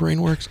way my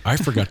brain works? I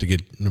forgot to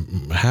get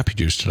Happy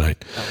Juice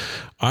tonight.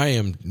 I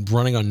am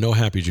running on no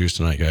Happy Juice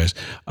tonight, guys.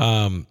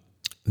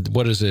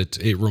 What is it?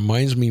 It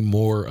reminds me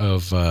more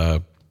of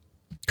Chrono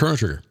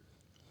Trigger.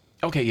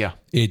 Okay, yeah.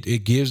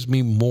 It gives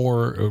me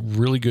more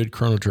really good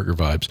Chrono Trigger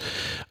vibes.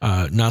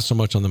 Not so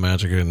much on the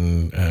magic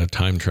and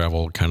time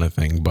travel kind of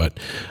thing, but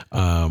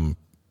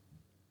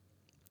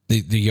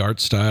the art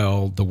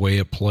style, the way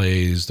it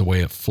plays, the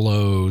way it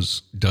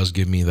flows does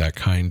give me that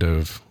kind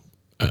of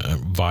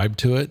vibe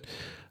to it.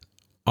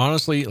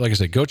 Honestly, like I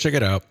said, go check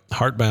it out.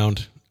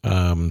 Heartbound.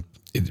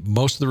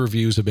 Most of the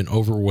reviews have been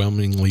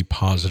overwhelmingly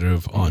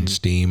positive on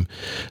Steam.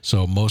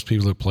 So most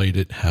people that played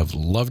it have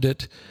loved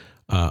it.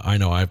 I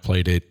know I've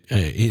played it.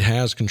 It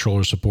has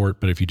controller support,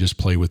 but if you just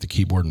play with the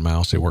keyboard and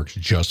mouse, it works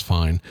just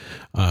fine.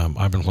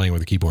 I've been playing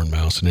with the keyboard and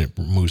mouse, and it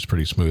moves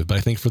pretty smooth. But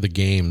I think for the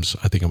games,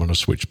 I think I'm going to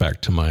switch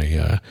back to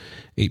my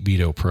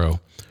 8-Bito Pro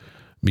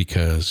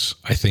because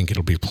I think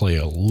it'll play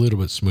a little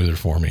bit smoother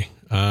for me.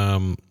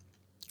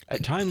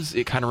 At times,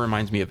 it kind of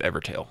reminds me of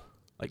Evertale.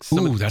 Like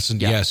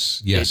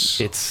yes.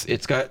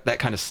 It's got that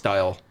kind of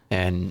style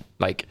and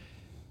like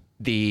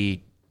the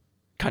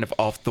kind of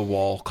off the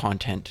wall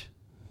content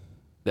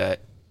that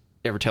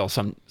Evertale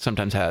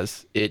sometimes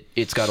has.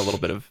 It's got a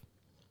little bit of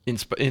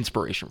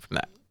inspiration from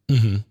that.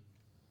 Mm-hmm.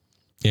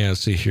 Yeah,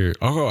 let's see here.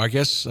 Oh, I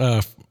guess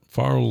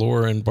follow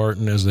Laura and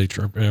Barton as they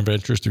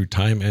adventures through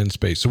time and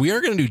space. So we are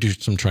going to do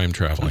some time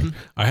traveling.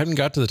 I haven't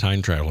got to the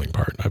time traveling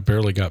part. I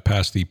barely got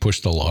past the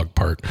push the log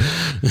part.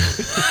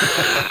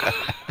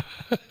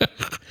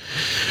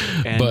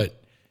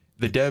 But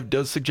the dev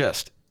does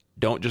suggest,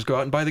 don't just go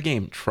out and buy the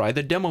game. Try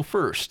the demo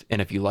first.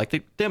 And if you like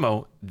the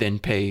demo, then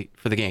pay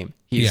for the game.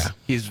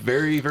 He's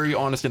very, very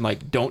honest and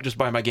like, don't just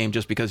buy my game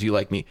just because you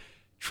like me.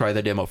 Try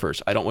the demo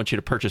first. I don't want you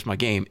to purchase my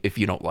game if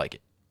you don't like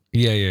it.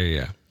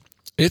 Yeah.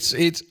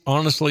 It's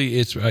honestly,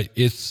 it's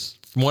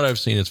from what I've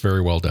seen, it's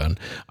very well done.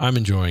 I'm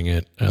enjoying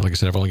it. Like I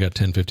said, I've only got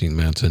 10, 15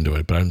 minutes into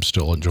it, but I'm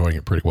still enjoying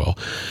it pretty well.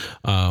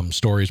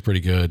 Story's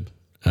pretty good.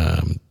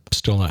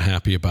 Still not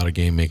happy about a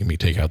game making me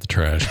take out the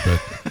trash, but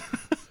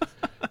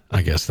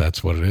I guess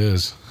that's what it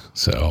is.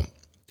 So,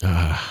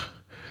 yeah,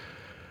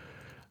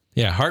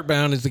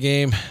 Heartbound is the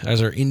game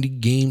as our indie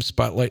game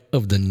spotlight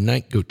of the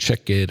night. Go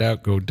check it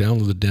out. Go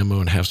download the demo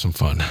and have some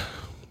fun.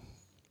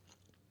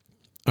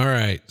 All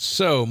right,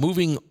 so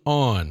moving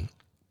on.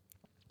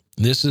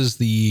 This is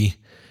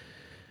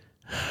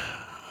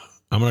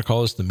I'm going to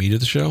call this the meat of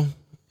the show.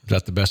 Is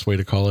that the best way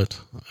to call it?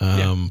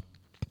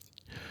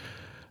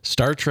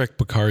 Star Trek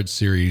Picard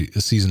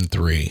series season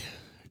 3.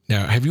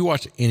 Now, have you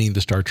watched any of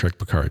the Star Trek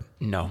Picard?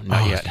 No,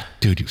 not yet.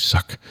 Dude, you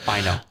suck.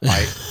 I know.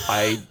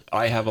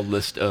 I have a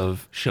list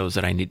of shows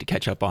that I need to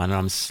catch up on, and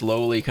I'm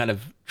slowly kind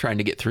of trying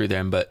to get through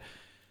them, but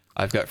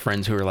I've got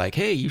friends who are like,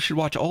 hey, you should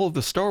watch all of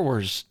the Star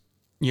Wars,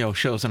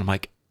 shows, and I'm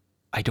like,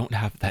 I don't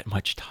have that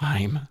much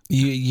time.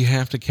 You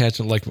have to catch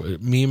it. Like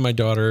me and my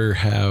daughter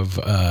have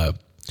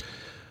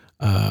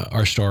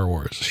our Star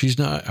Wars.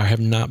 I have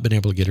not been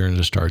able to get her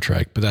into Star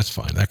Trek, but that's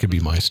fine. That could be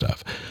my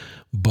stuff.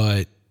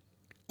 But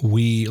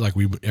we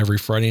every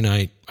Friday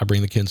night, I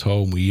bring the kids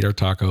home, we eat our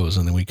tacos,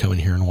 and then we come in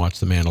here and watch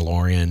The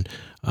Mandalorian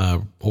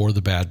or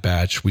The Bad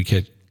Batch. We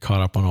get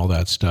caught up on all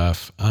that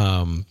stuff.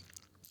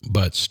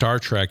 But Star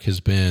Trek has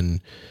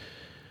been,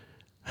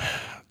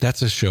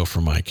 that's a show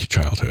from my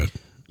childhood.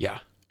 Yeah.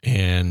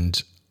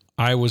 And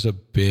I was a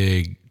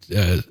big,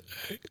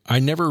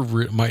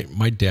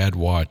 my dad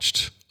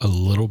watched a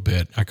little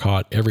bit. I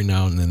caught every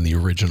now and then the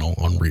original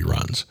on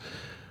reruns.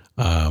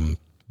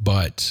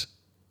 But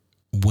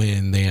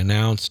when they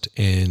announced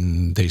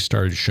and they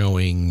started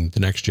showing The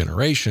Next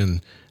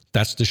Generation,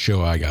 that's the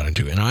show I got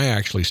into. And I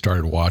actually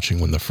started watching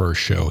when the first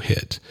show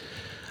hit.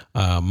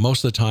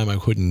 Most of the time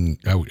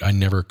I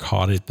never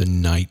caught it the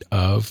night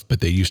of, but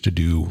they used to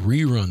do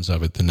reruns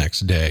of it the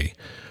next day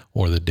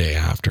or the day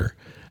after.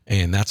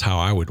 And that's how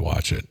I would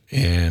watch it.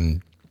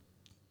 And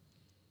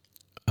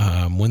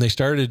when they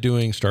started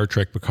doing Star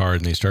Trek Picard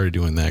and they started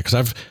doing that,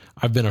 because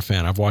I've been a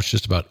fan. I've watched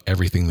just about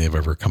everything they've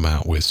ever come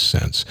out with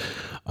since.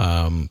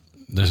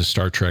 There's a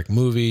Star Trek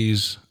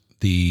movies.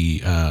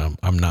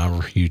 I'm not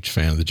a huge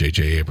fan of the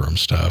J.J.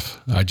 Abrams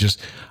stuff.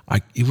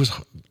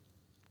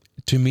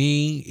 To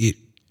me, it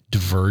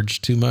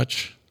diverged too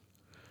much.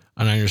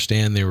 And I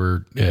understand they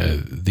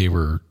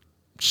were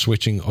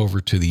switching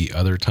over to the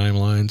other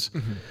timelines.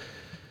 Mm-hmm.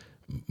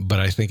 But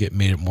I think it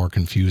made it more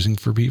confusing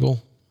for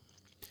people.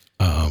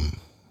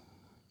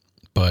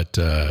 But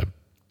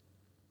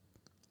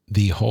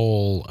the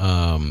whole,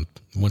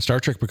 when Star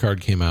Trek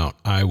Picard came out,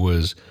 I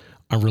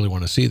really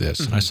want to see this.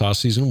 Mm-hmm. And I saw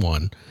season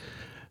 1 and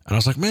I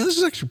was like, man, this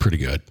is actually pretty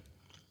good.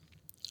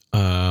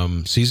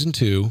 Season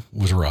 2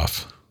 was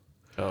rough.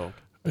 Oh,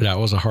 that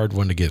was a hard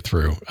one to get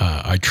through.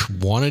 I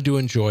wanted to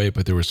enjoy it,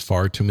 but there was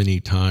far too many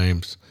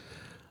times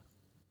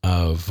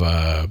of,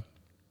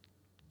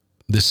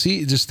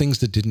 just things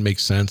that didn't make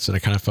sense, and I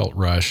kind of felt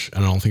rushed,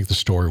 and I don't think the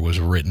story was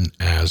written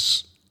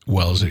as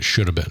well as it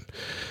should have been.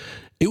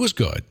 It was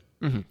good.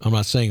 Mm-hmm. I'm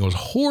not saying it was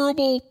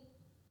horrible,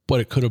 but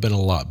it could have been a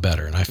lot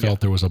better, and I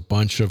felt there was a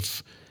bunch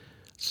of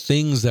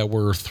things that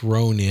were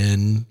thrown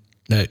in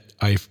that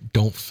I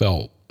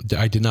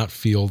did not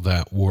feel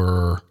that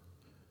were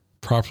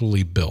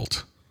properly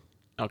built.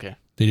 Okay.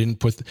 They didn't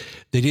put,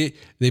 they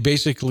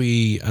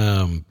basically,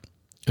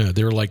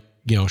 they were like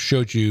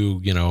showed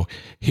you,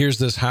 here's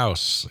this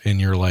house, and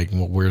you're like,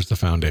 well, where's the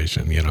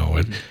foundation?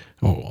 And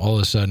all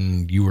of a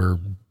sudden you were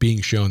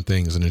being shown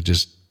things and it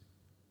just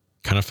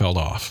kind of fell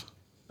off.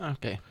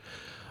 Okay.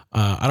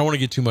 I don't want to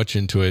get too much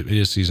into it. It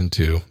is season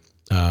 2.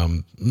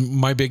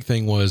 My big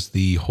thing was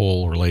the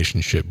whole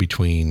relationship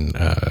between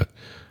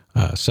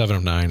 7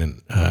 of 9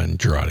 and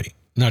Girardi.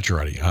 Not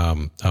Girardi,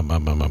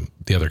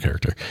 the other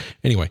character.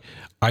 Anyway,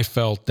 I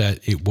felt that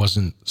it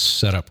wasn't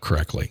set up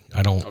correctly.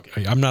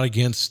 I'm not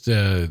against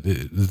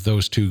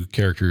those two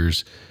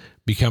characters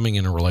becoming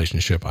in a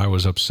relationship. I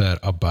was upset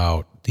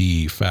about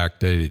the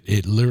fact that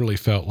it literally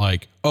felt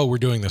like, oh, we're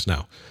doing this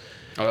now.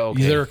 Oh,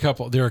 okay.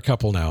 They're a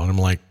couple now. And I'm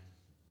like,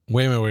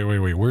 wait.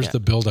 Where's the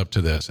build up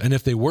to this? And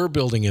if they were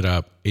building it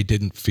up, it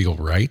didn't feel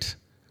right.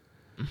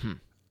 Mm-hmm.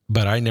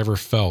 But I never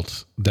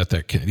felt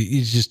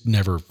it just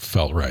never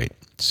felt right.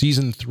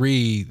 Season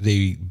 3,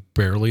 they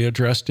barely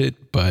addressed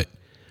it, but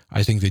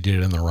I think they did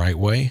it in the right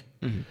way.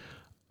 Mm-hmm.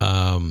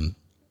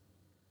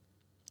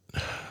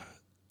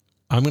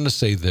 I'm going to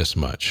say this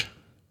much.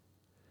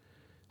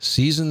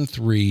 Season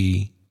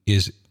 3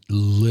 is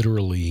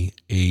literally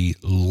a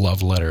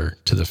love letter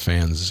to the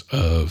fans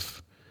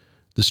of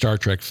the Star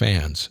Trek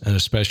fans, and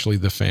especially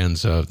the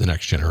fans of The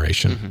Next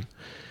Generation. Mm-hmm.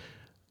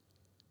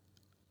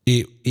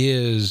 It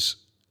is...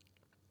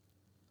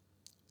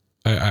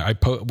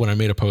 when I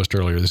made a post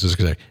earlier, this is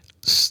because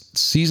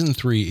season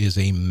 3 is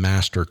a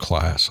master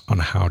class on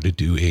how to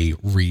do a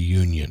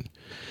reunion.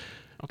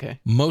 Okay.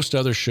 Most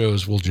other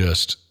shows will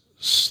just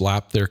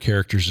slap their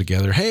characters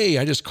together. Hey,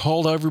 I just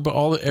called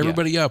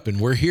everybody up and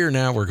we're here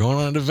now. We're going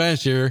on an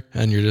adventure.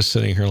 And you're just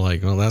sitting here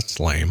like, well, that's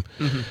lame.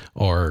 Mm-hmm.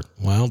 Or,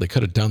 well, they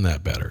could have done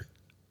that better.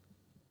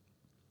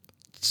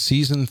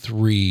 Season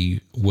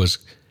 3 was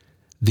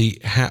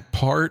the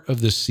part of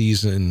the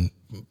season.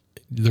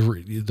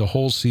 The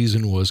whole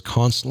season was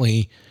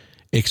constantly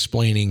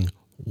explaining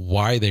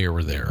why they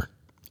were there,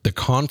 the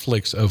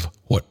conflicts of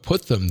what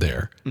put them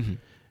there. Mm-hmm.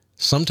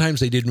 Sometimes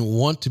they didn't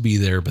want to be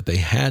there, but they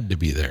had to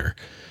be there.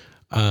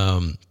 How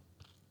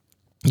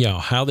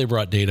they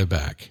brought Data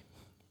back.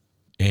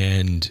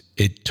 And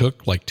it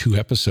took like 2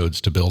 episodes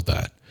to build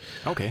that.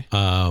 Okay.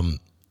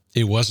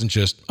 It wasn't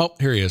just, oh,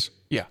 here he is.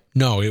 Yeah.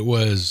 No, it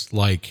was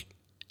like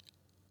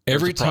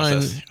every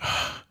time...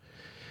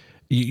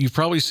 You've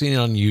probably seen it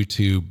on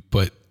YouTube,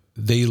 but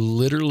they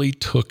literally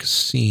took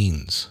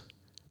scenes.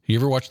 You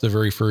ever watched the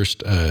very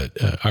first,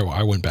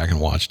 I went back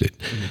and watched it.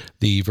 Mm-hmm.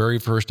 The very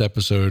first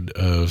episode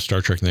of Star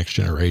Trek Next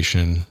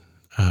Generation,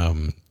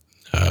 at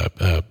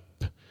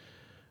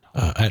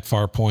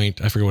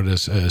Farpoint, I forget what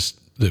it is,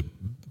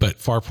 but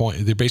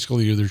Farpoint,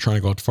 they're trying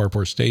to go out to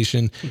Farport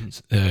Station.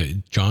 Mm-hmm.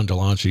 John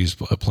Delancey's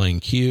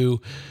playing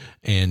Q,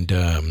 and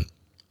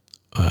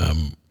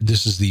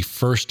this is the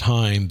first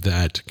time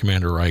that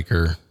Commander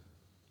Riker,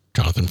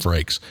 Jonathan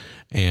Frakes,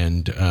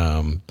 and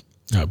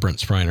Brent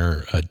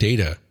Spiner,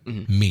 Data,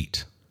 mm-hmm.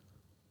 meet.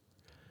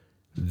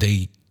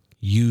 They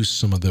use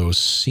some of those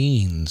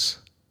scenes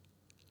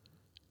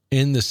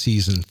in the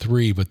season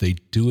 3, but they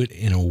do it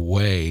in a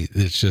way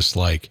that's just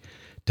like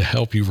to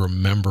help you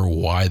remember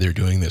why they're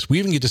doing this. We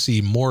even get to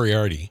see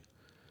Moriarty.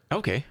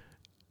 Okay.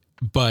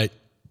 But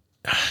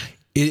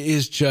it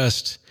is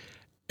just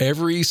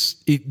everything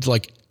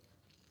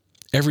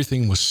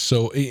was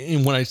so,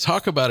 and when I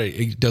talk about it,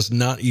 it does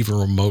not even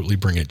remotely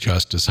bring it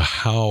justice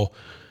how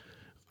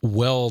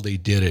well they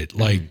did it.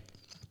 Like,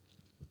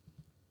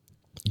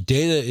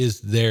 Data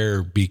is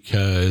there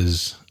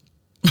because,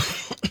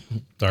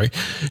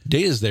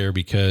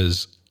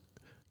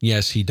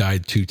 yes, he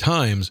died 2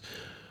 times,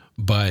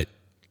 but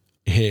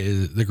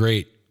the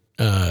great,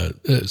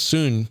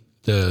 Soon,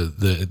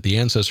 the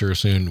ancestor of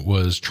Soon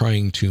was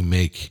trying to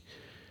make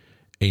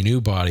a new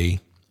body.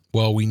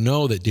 Well, we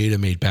know that Data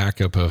made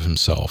backup of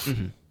himself.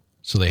 Mm-hmm.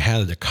 So they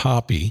had a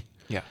copy.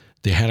 Yeah.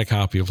 They had a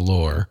copy of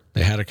Lore.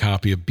 They had a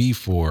copy of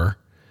B4.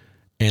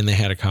 And they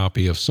had a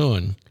copy of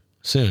Soon.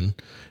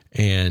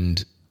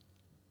 And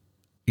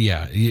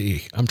yeah,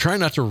 I'm trying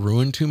not to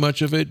ruin too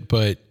much of it,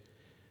 but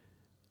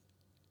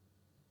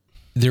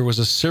there was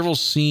a several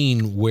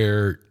scene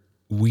where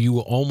we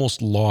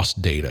almost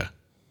lost Data.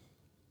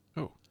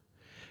 Oh.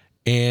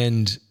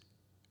 And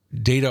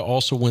Data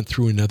also went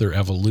through another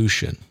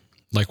evolution.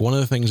 Like one of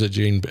the things that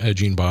Gene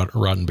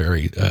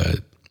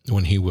Roddenberry,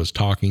 when he was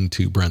talking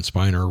to Brent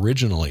Spiner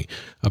originally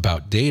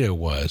about Data,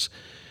 was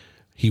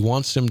he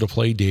wants him to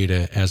play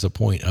Data as a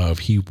point of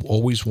he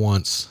always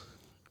wants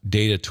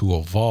Data to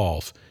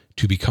evolve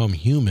to become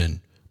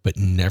human, but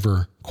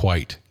never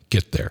quite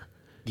get there.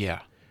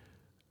 Yeah.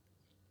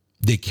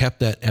 They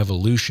kept that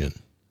evolution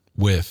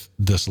with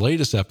this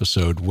latest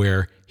episode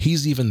where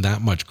he's even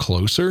that much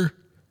closer.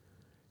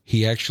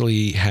 He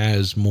actually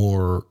has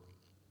more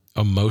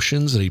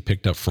emotions that he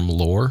picked up from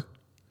Lore.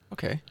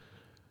 Okay.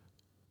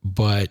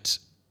 But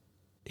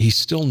he's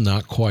still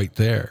not quite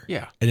there.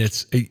 Yeah. And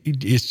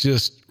it's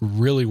just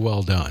really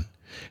well done.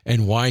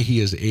 And why he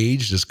has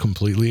aged is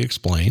completely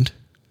explained.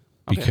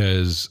 Okay.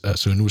 Because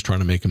Soon was trying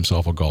to make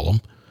himself a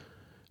golem,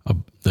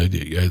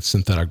 a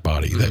synthetic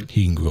body mm-hmm. that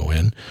he can go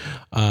in.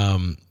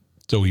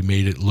 So he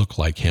made it look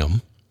like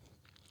him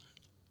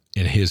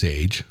in his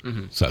age.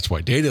 So that's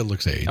why Data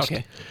looks aged.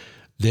 Okay.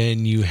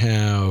 Then you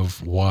have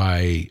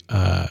why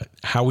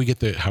how we got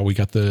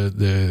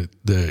the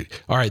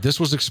all right, this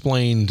was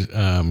explained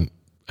an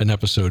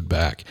episode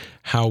back,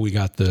 how we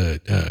got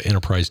the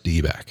Enterprise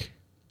D back.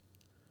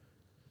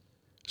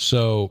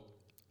 So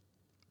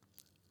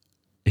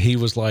he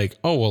was like,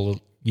 oh, well,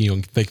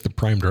 thank the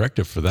Prime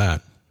Directive for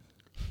that.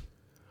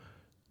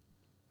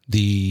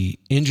 The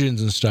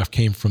engines and stuff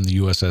came from the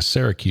USS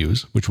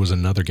Syracuse, which was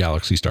another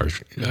Galaxy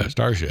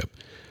starship.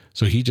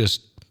 So he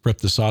just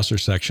ripped the saucer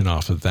section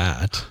off of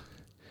that.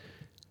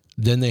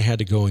 Then they had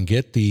to go and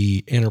get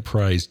the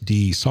Enterprise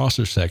D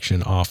saucer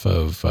section off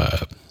of,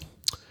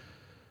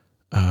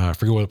 I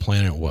forget what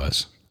planet it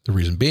was. The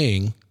reason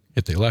being,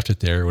 if they left it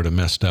there, it would have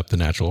messed up the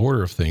natural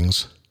order of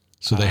things.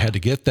 So they had to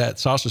get that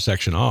saucer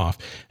section off.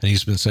 And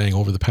he's been saying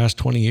over the past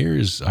 20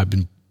 years, I've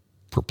been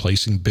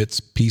replacing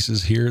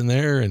pieces here and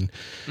there and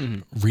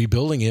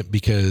rebuilding it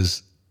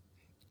because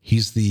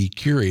he's the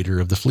curator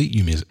of the Fleet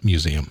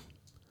Museum.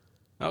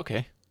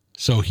 Okay.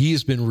 So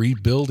he's been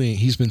rebuilding.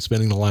 He's been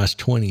spending the last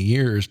 20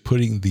 years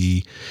putting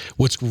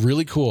what's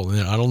really cool.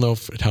 And I don't know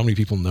how many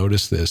people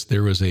noticed this.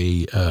 There was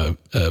a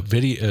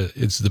video.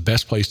 It's the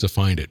best place to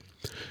find it.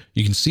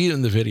 You can see it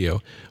in the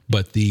video,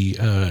 but the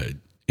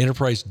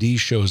Enterprise D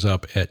shows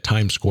up at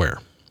Times Square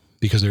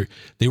because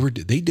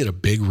they did a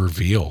big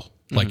reveal.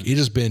 Like it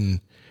has been,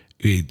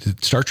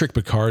 Star Trek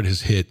Picard has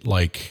hit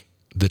like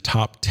the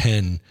top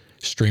 10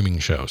 streaming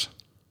shows.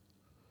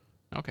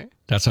 Okay.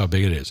 That's how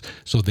big it is.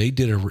 So they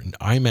did an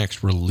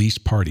IMAX release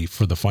party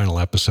for the final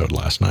episode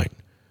last night.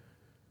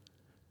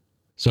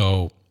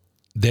 So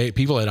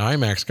people at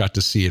IMAX got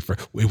to see it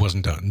it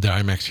wasn't done. The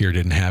IMAX here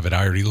didn't have it.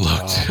 I already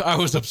looked. I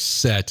was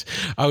upset.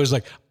 I was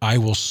like, I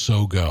will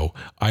so go.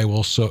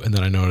 And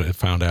then I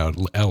found out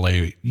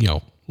LA,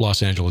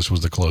 Los Angeles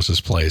was the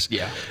closest place.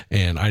 Yeah.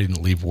 And I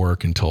didn't leave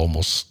work until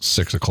almost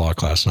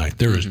 6:00 last night.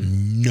 There is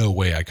no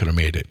way I could have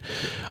made it.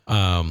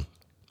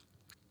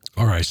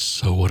 Or I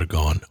so would have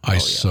gone.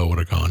 So would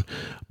have gone.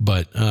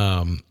 But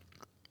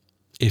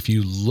if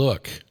you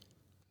look,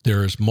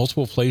 there's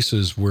multiple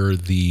places where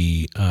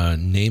the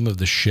name of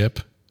the ship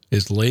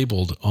is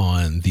labeled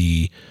on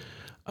the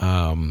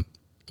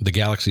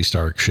Galaxy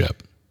Star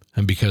ship.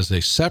 And because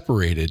they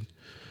separated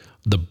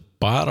the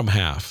bottom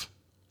half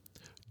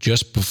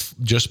just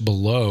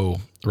below,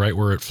 right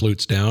where it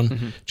flutes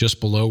down, just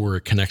below where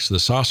it connects to the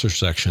saucer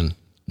section,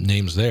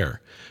 name's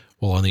there.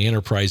 Well, on the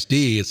Enterprise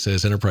D, it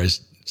says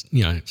Enterprise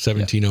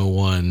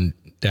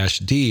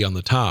 1701-D on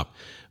the top,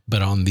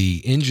 but on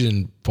the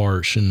engine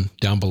portion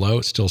down below,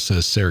 it still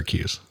says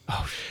Syracuse.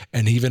 Oh,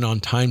 and even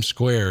on Times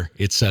Square,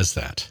 it says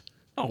that.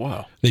 Oh,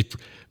 wow.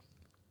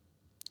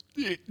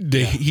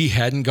 He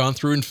hadn't gone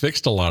through and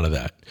fixed a lot of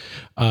that.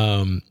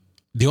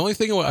 The only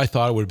thing I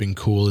thought it would have been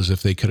cool is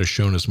if they could have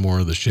shown us more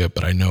of the ship,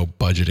 but I know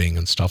budgeting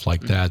and stuff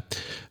like that.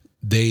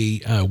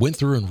 They went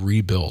through and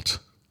rebuilt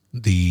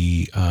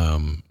the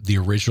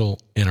original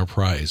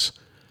Enterprise.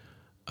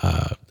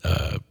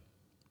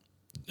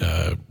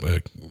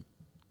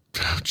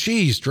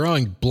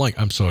 Drawing blank.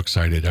 I'm so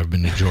excited. I've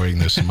been enjoying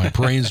this. My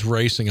brain's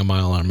racing a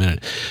mile a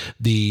minute.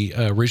 The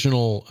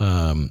original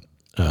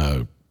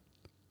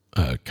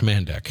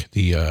command deck,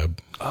 the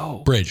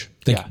bridge.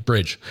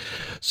 Bridge.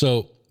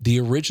 So the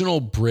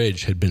original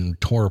bridge had been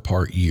torn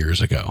apart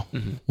years ago.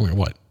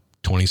 What,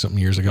 20-something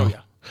years ago? Oh,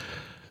 yeah.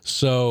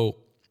 So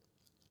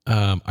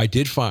I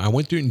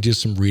went through and did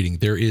some reading.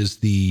 There is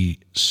the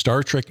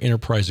Star Trek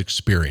Enterprise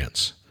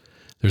Experience.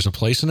 There's a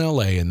place in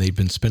LA, and they've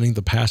been spending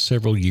the past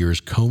several years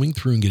combing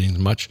through and getting as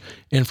much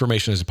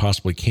information as they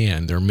possibly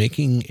can. They're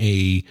making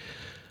I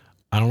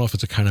don't know if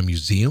it's a kind of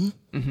museum,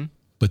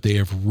 but they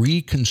have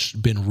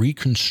been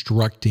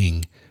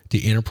reconstructing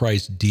the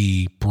Enterprise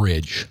D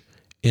bridge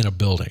in a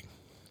building.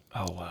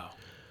 Oh, wow.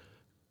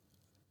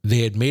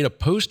 They had made a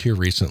post here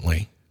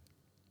recently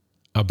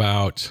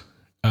about,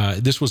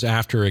 this was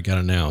after it got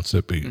announced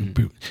that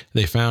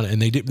they found,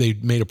 and they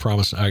made a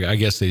promise. I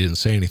guess they didn't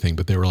say anything,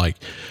 but they were like,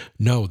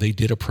 no, they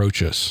did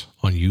approach us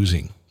on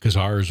using, because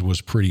ours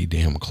was pretty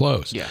damn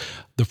close. Yeah.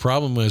 The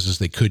problem is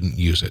they couldn't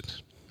use it.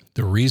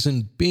 The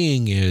reason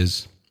being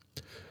is,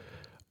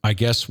 I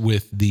guess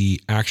with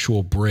the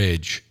actual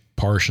bridge,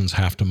 portions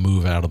have to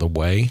move out of the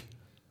way.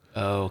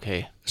 Oh,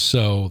 okay.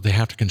 So they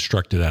have to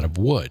construct it out of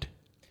wood.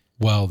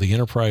 Well, the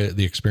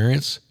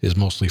Experience is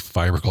mostly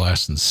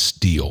fiberglass and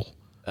steel.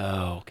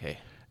 Oh, okay.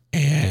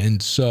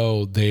 And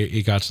so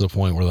it got to the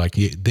point where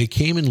they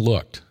came and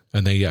looked,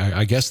 and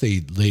I guess they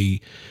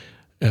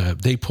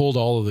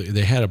pulled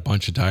they had a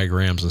bunch of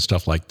diagrams and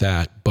stuff like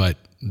that, but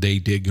they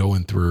did go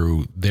in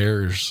through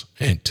theirs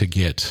and to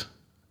get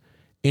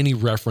any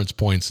reference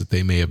points that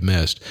they may have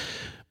missed,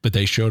 but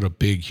they showed a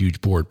big,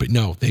 huge board. But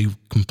no, they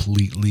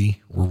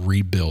completely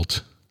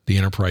rebuilt the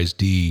Enterprise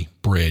D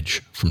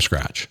bridge from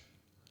scratch.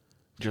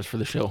 Just for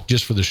the show.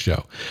 Just for the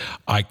show.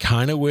 I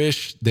kind of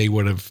wish they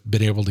would have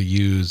been able to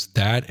use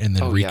that and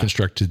then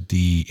reconstructed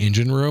the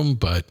engine room,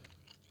 but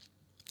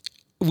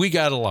we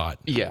got a lot.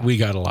 Yeah. We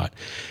got a lot.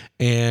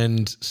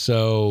 And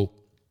so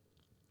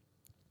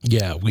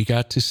Yeah, we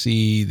got to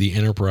see the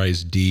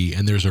Enterprise D,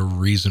 and there's a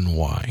reason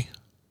why.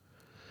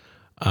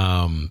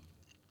 So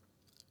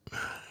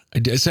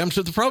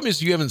the problem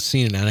is you haven't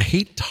seen it, and I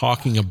hate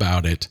talking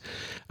about it.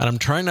 And I'm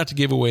trying not to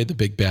give away the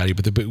big baddie,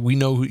 but we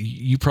know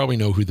you probably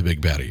know who the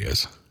big baddie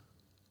is.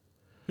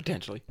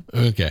 Potentially.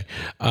 Okay.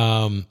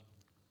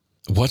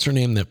 What's her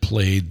name that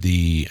played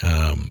the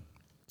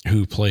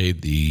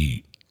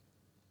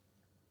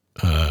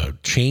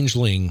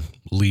changeling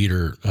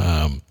leader?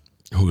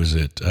 Who is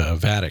it?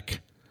 Vatic.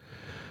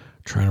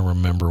 Trying to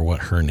remember what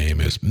her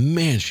name is.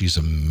 Man, she's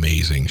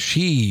amazing.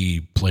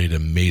 She played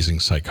amazing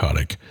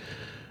psychotic.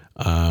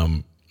 Let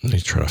me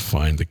try to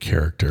find the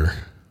character.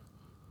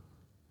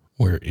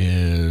 Where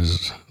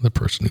is the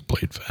person who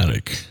played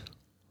Vatic?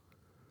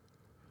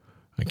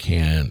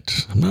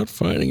 I'm not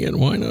finding it.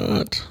 Why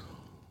not?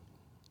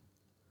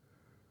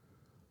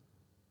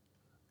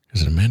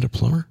 Is it Amanda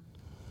Plummer?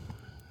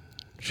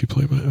 She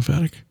played by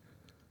Vatic?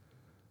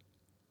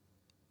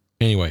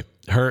 Anyway,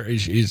 her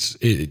is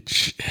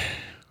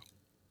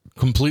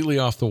completely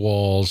off the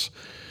walls,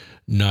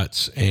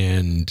 nuts,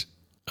 and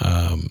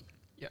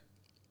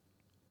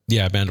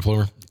yeah, Amanda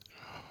Plummer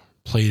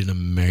played an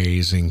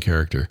amazing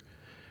character.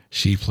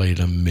 She played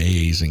an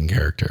amazing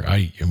character.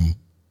 I am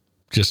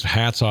just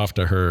hats off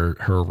to her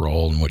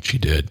role and what she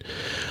did.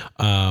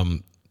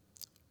 And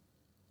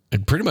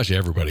pretty much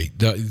everybody.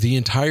 The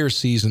entire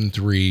season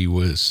 3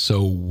 was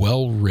so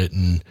well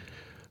written,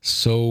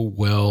 so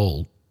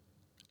well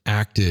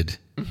acted.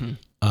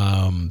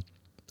 Mm-hmm.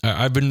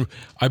 I've been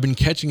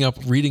catching up,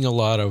 reading a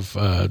lot of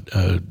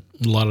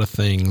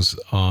things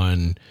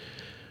on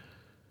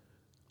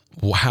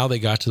how they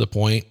got to the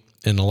point,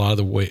 and a lot of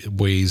the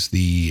ways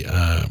the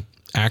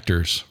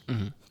actors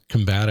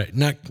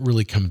not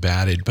really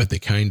combated, but they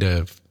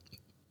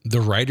the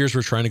writers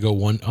were trying to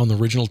go on the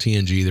original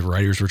TNG. The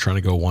writers were trying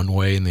to go one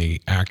way, and the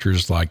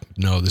actors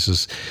no, this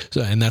is,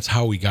 and that's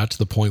how we got to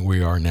the point where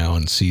we are now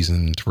in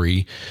season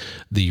 3.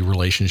 The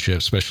relationship,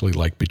 especially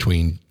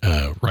between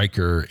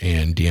Riker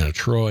and Deanna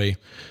Troi,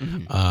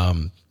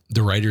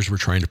 the writers were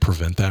trying to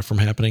prevent that from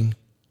happening.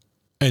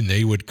 And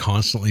they would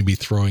constantly be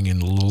throwing in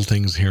little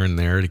things here and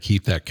there to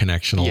keep that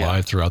connection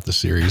alive throughout the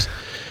series,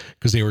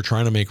 because they were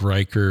trying to make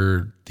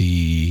Riker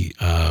the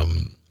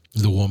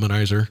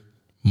womanizer,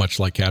 much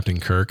like Captain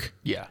Kirk.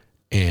 Yeah.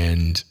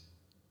 And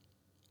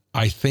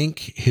I think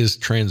his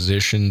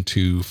transition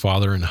to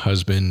father and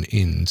husband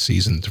in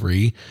season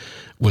 3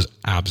 was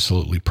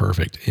absolutely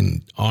perfect.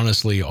 And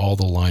honestly, all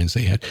the lines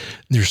they had,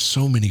 there's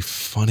so many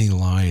funny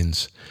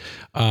lines.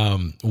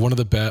 One of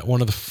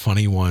the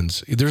funny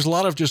ones, there's a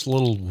lot of just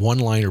little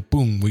one-liner,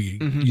 boom,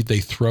 they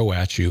throw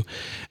at you.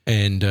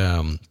 And,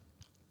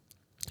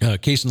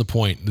 case in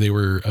point, they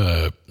were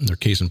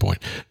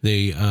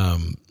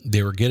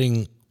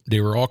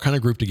all kind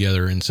of grouped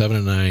together, and 7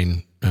 and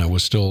 9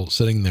 was still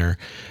sitting there,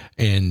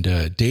 and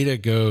Data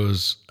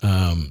goes,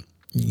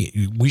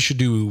 we should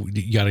do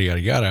yada,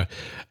 yada, yada.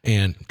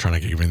 And I'm trying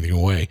not to give anything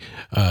away.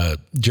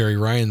 Jerry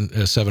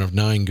Ryan, 7 of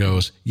 9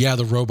 goes, yeah,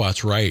 the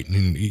robot's right.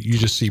 And you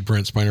just see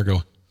Brent Spiner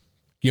go,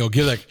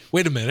 give that,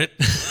 wait a minute.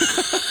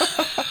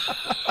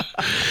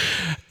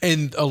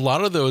 And a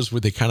lot of those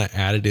they kind of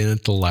added in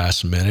at the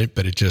last minute,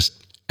 but it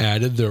just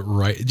added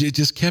it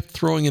just kept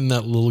throwing in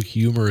that little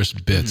humorous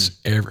bits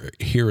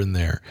here and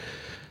there.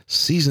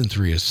 Season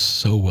 3 is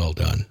so well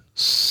done.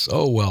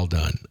 So well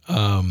done.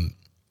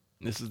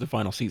 This is the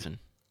final season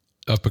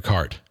of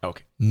Picard.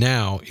 Okay.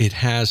 Now it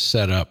has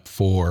set up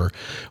for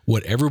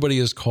what everybody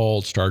has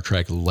called Star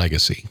Trek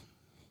Legacy,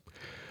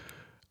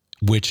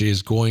 which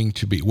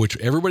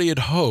everybody had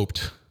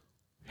hoped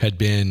had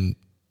been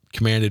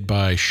commanded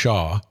by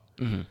Shaw.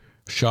 Mm-hmm.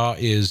 Shaw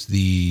is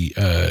the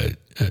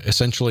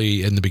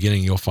essentially, in the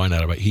beginning you'll find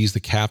out about, he's the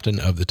captain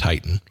of the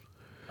Titan.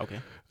 Okay.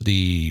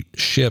 The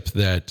ship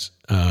that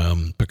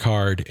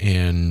Picard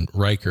and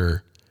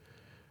Riker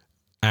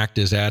act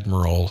as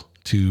admiral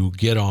to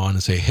get on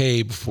and say,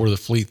 hey, before the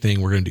fleet thing,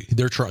 we're going to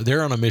do,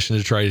 they're on a mission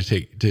to try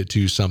to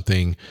do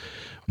something,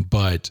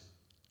 but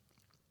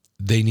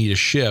they need a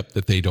ship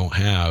that they don't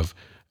have.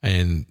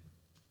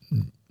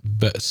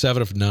 But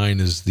 7 of 9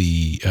 is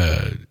the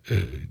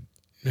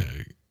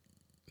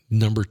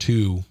number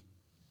 2.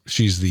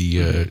 She's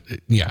the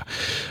you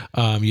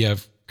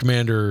have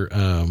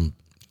Commander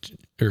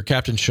or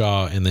Captain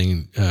Shaw, and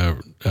then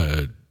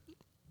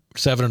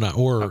 7 of 9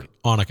 or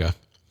Annika,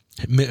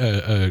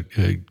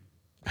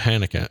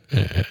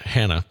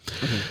 Hannah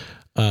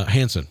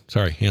Hansen.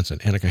 Sorry, Hansen,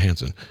 Annika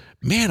Hansen.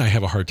 Man, I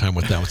have a hard time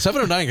with that one.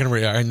 7 of 9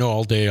 I know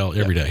all day,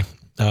 every day.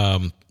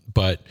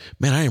 But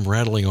man, I am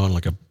rattling on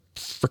like a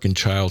freaking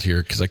child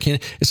here, because I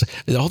can't. It's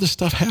all this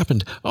stuff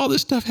happened.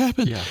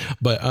 Yeah.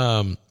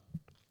 But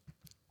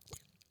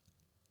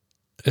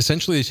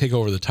essentially, they take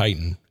over the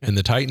Titan, and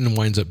the Titan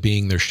winds up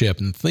being their ship.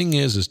 And the thing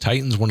is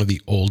Titan's one of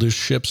the oldest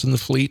ships in the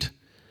fleet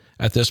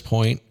at this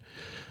point.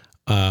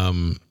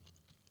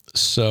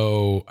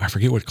 So I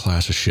forget what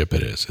class of ship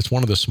it is. It's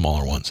one of the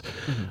smaller ones.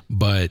 Mm-hmm.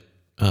 But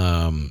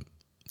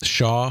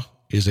Shaw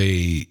is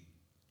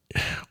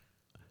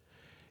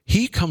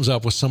he comes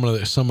up with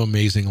some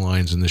amazing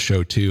lines in the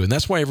show too. And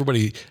that's why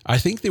I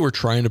think they were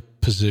trying to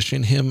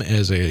position him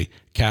as a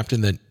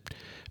captain that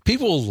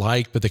people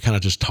like, but they kind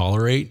of just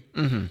tolerate.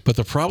 Mm-hmm. But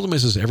the problem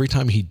is every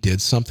time he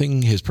did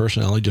something, his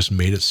personality just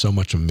made it so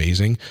much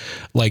amazing.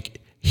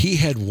 Like he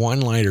had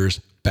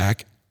one-liners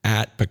back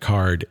at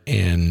Picard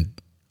and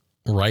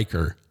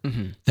Riker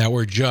that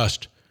were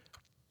just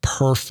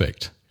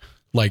perfect.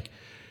 Like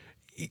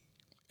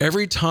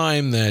every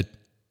time that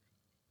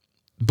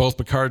both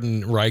Picard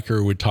and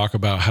Riker would talk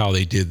about how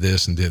they did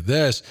this and did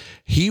this,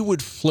 he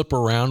would flip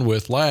around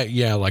with like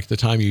the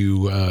time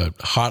you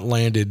hot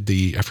landed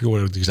I forget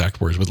what the exact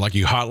words, but like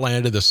you hot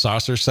landed the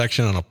saucer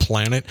section on a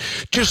planet,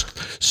 just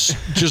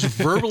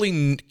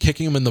verbally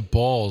kicking him in the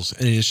balls.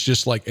 And it's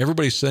just like,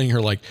 everybody's sitting here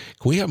like,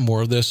 can we have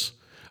more of this?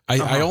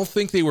 I don't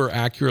think they were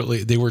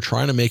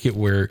trying to make it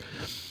where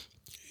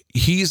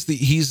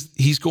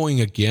he's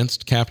going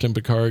against Captain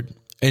Picard.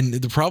 And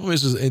the problem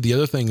is the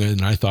other thing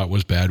that I thought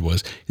was bad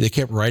was they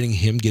kept writing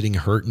him getting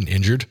hurt and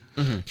injured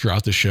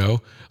throughout the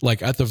show.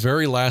 Like at the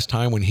very last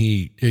time when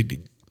the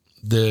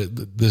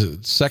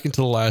second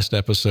to the last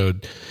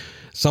episode,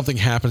 something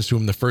happens to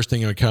him. The first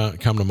thing that would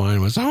come to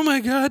mind was, oh my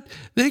God,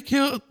 they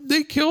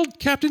killed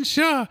Captain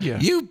Shaw. Yeah.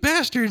 You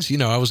bastards.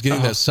 I was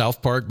getting that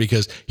South Park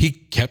because he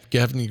kept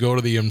having to go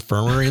to the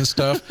infirmary and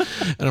stuff.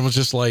 And I was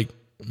just like,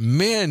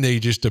 man, they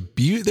just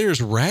there's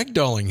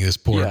ragdolling this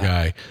poor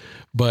guy.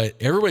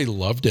 But everybody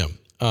loved him.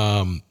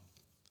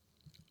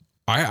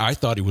 I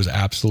thought he was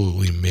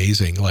absolutely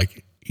amazing.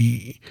 Like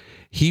he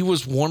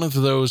was one of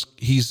those.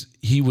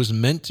 He was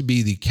meant to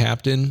be the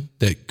captain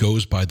that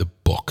goes by the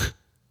book.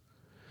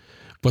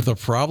 But the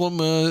problem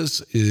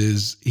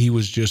is he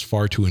was just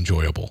far too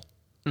enjoyable.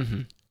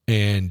 Mm-hmm.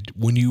 And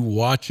when you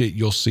watch it,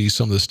 you'll see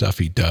some of the stuff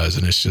he does,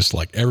 and it's just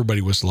like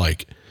everybody was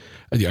like.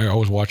 I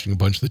was watching a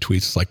bunch of the tweets.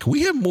 It's like, can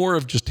we have more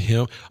of just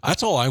him?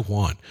 That's all I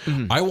want.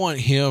 Mm-hmm. I want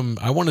him.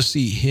 I want to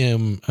see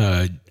him.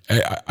 I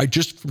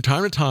just from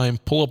time to time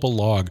pull up a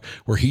log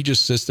where he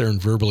just sits there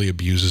and verbally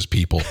abuses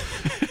people,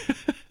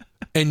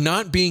 and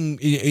not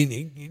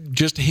being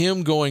just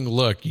him going,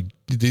 look,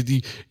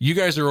 you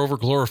guys are over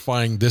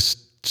glorifying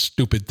this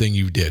stupid thing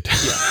you did.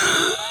 Yeah.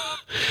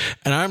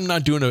 And I'm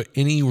not doing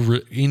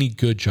any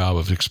good job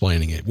of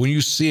explaining it. When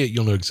you see it,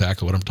 you'll know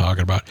exactly what I'm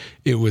talking about.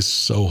 It was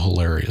so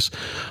hilarious.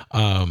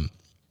 Todd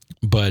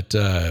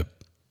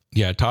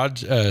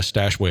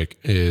Stashwick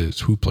is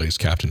who plays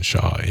Captain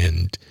Shaw,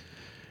 and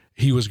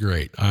he was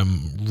great.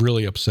 I'm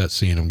really upset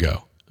seeing him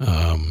go.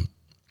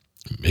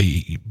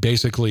 He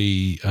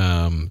basically,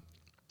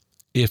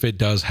 if it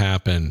does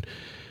happen,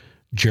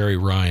 Jerry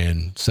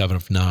Ryan, 7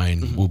 of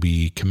 9, will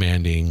be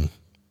commanding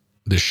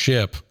the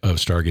ship of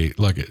Star Trek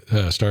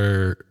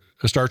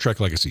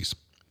Legacies.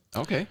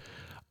 Okay.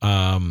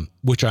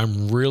 Which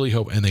I'm really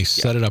hoping, and they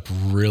set it up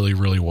really,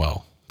 really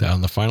well.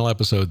 On the final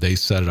episode, they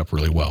set it up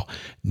really well.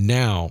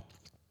 Now,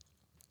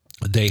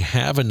 they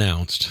have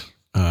announced,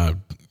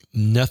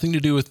 nothing to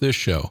do with this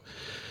show,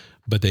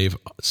 but they've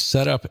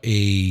set up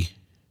a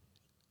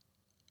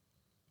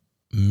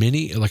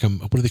mini,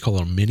 what do they call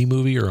it? A mini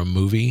movie or a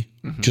movie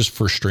just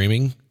for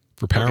streaming.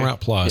 For Paramount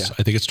Plus,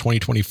 I think it's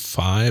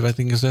 2025, I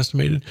think is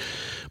estimated,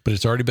 but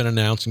it's already been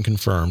announced and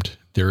confirmed.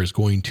 There is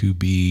going to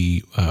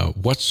be,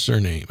 what's their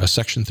name? A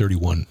Section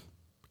 31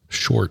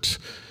 short,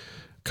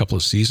 couple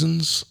of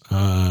seasons.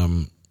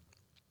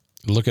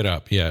 Look it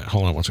up. Yeah,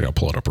 hold on one second. I'll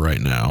pull it up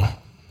right now.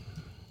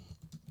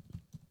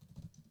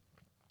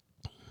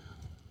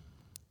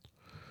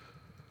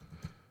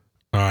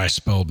 Oh, I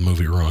spelled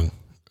movie wrong.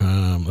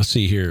 Let's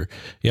see here.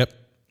 Yep.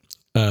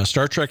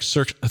 Star Trek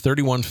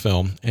 31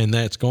 film, and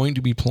that's going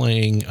to be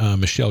playing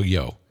Michelle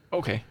Yeoh.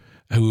 Okay.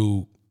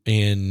 Who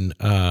in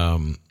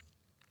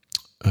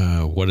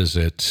what is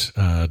it?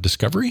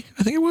 Discovery,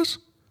 I think it was.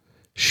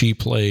 She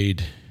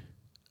played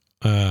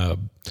an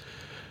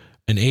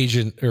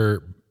agent,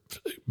 or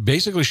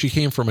basically she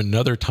came from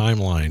another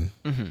timeline,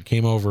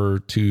 came over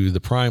to the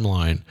Prime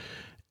line,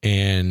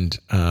 and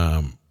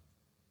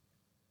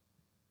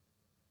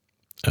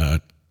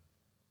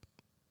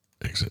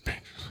exit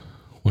pages.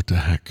 What the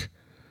heck?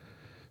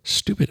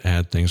 Stupid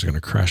ad things are going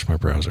to crash my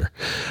browser.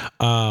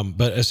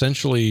 But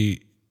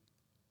essentially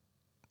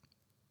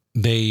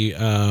they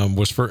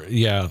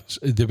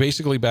they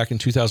basically back in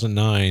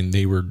 2009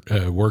 they were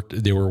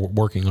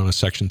working on a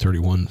Section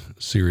 31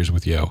 series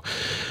with Yeoh,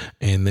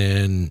 and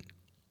then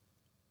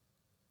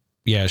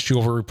she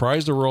will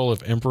reprise the role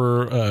of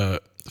Emperor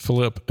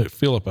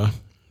Philippa.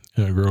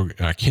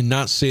 I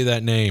cannot say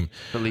that name.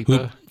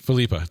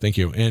 Philippa, thank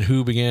you. And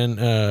who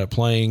began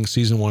playing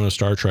season 1 of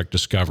Star Trek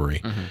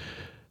Discovery.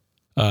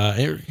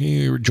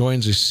 He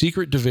joins a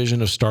secret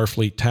division of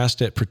Starfleet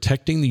tasked at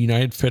protecting the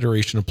United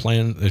Federation of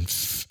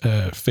Planets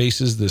and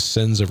faces the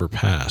sins of her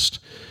past.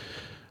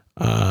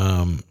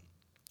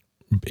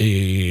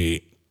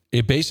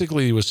 It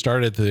basically was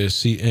started at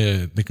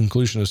the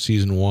conclusion of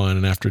season 1,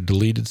 and after a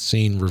deleted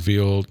scene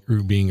revealed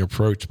her being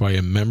approached by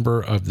a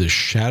member of the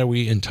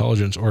shadowy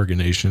intelligence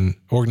organization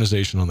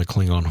on the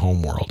Klingon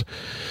homeworld.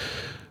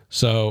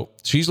 So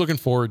she's looking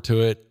forward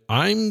to it.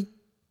 I'm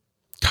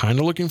kind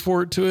of looking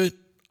forward to it.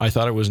 I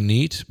thought it was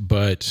neat,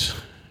 but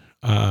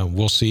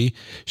we'll see.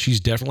 She's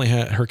definitely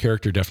her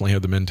character definitely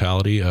had the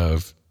mentality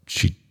of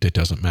it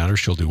doesn't matter.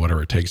 She'll do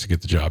whatever it takes to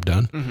get the job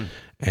done. Mm-hmm.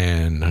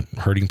 And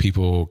hurting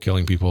people,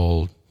 killing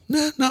people,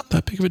 not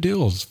that big of a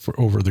deal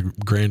over the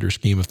grander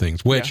scheme of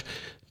things, which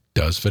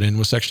does fit in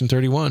with Section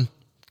 31.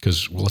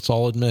 Because let's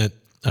all admit,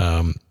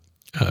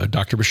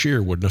 Dr.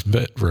 Bashir wouldn't have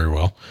fit very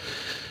well.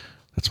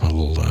 That's my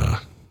little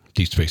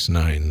Deep Space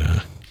Nine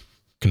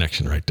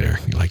connection right there.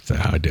 You liked that,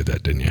 how I did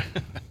that, didn't you?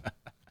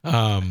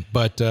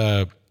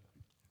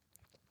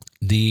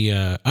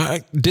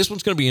 This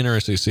one's going to be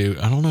interesting to see.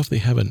 I don't know if they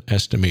have an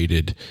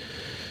estimated.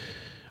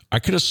 I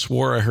could have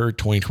swore I heard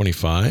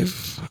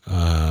 2025.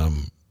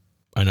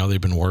 I know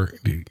they've been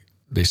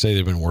they say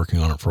they've been working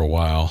on it for a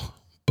while,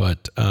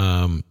 but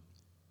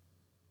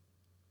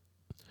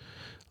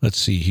let's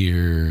see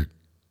here.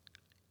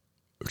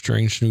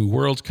 Strange New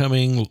Worlds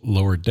coming.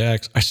 Lower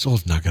Decks. I still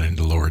have not gotten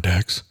into Lower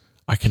Decks.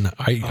 I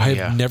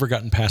have never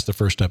gotten past the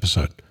first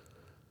episode.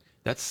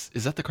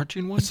 Is that the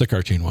cartoon one? It's the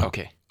cartoon one.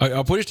 Okay.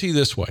 I'll put it to you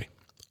this way.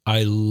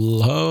 I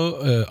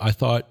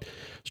thought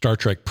Star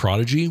Trek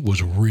Prodigy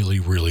was really,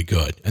 really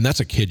good. And that's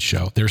a kid's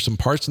show. There's some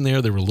parts in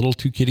there that were a little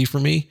too kiddie for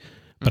me,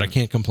 but I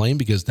can't complain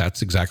because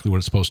that's exactly what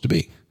it's supposed to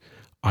be.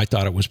 I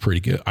thought it was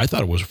pretty good. I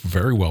thought it was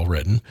very well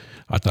written.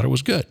 I thought it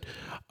was good.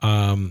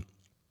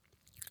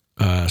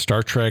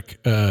 Star Trek,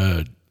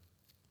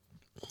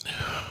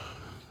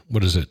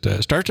 what is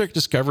it? Star Trek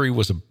Discovery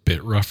was a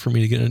bit rough for me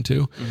to get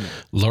into. Mm-hmm.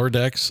 Lower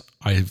Decks,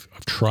 I've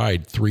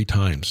tried 3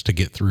 times to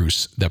get through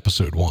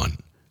episode 1.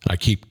 I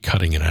keep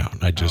cutting it out.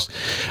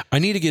 I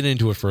need to get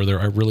into it further.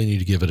 I really need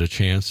to give it a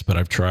chance, but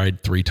I've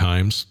tried 3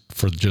 times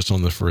for just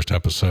on the first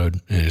episode,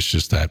 and it's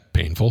just that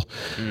painful.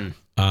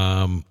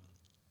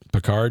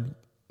 Picard,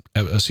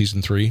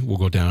 season 3 will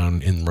go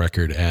down in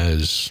record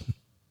as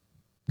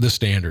the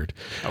standard.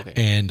 Okay.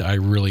 And I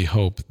really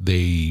hope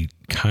they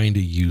kind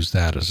of use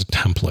that as a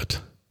template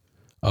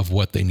of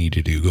what they need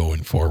to do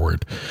going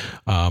forward.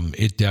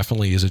 It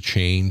definitely is a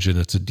change, and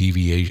it's a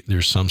deviation.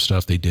 There's some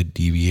stuff they did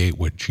deviate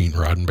what Gene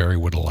Roddenberry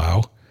would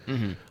allow.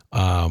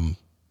 Mm-hmm.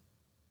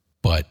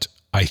 But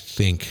I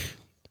think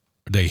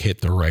they hit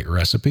the right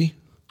recipe.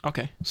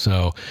 Okay.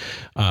 So,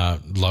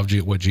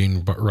 loved what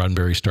Gene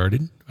Roddenberry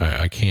started.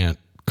 I can't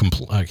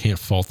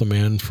fault the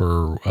man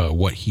for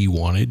what he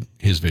wanted.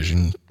 His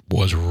vision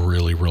was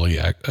really, really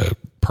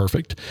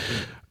perfect.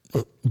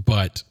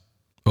 But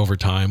over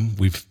time,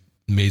 we've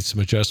made some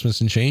adjustments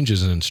and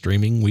changes, and in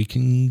streaming, we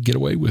can get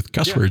away with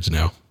cuss words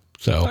now.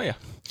 So I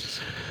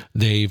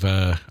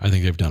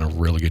think they've done a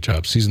really good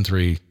job. Season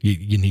 3,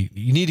 you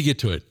need to get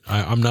to it.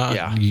 I'm not.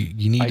 Yeah.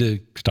 You need to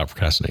stop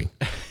procrastinating.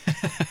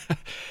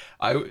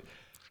 I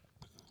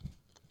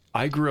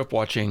grew up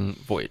watching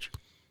Voyage.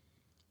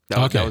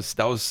 That was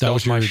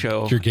my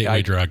show. Your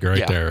gateway drug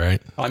right there,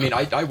 right? I mean,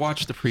 I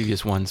watched the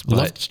previous ones,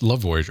 but love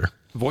Voyager.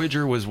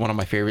 Voyager was one of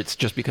my favorites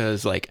just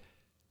because, like,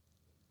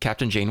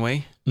 Captain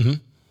Janeway,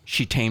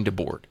 she tamed a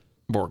Borg.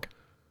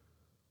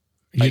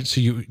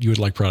 So you would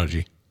like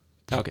Prodigy?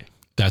 Okay,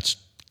 that's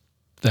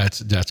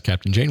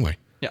Captain Janeway.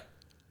 Yeah.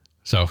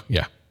 So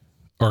yeah,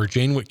 or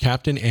Janeway,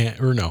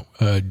 Admiral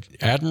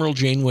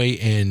Janeway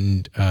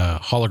and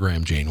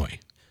Hologram Janeway.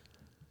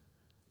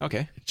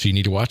 Okay. So you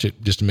need to watch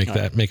it just to make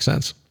that make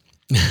sense.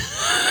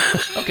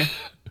 Okay.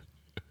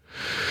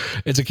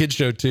 It's a kid's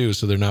show too,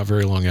 so they're not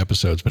very long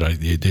episodes, but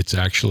it's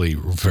actually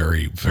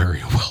very,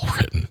 very well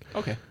written.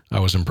 Okay. I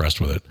was impressed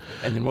with it.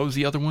 And then what was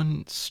the other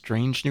one?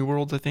 Strange New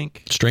Worlds, I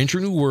think. Stranger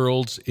New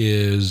Worlds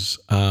is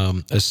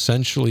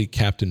essentially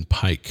Captain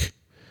Pike,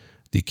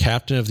 the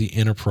captain of the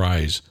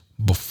Enterprise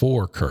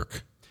before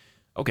Kirk.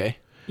 Okay.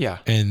 Yeah.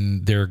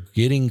 And they're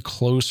getting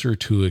closer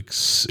to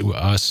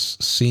us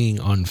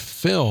seeing on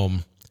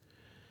film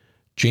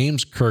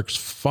James Kirk's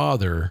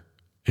father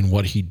and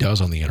what he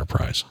does on the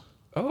Enterprise.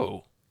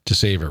 Oh. To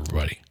save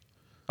everybody.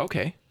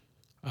 Okay.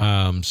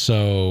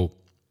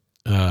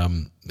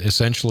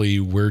 Essentially,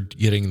 we're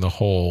getting the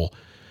whole,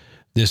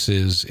 this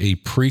is a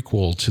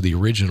prequel to the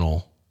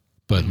original,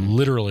 but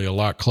literally a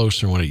lot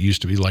closer than what it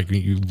used to be. Like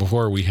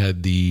before, we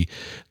had the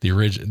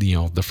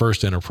original, the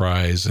first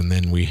Enterprise, and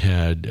then we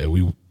had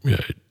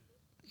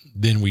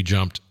then we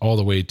jumped all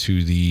the way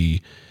to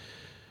the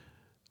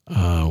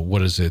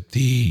what is it?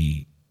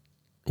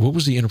 What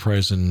was the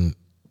Enterprise in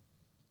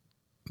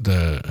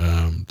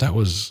the that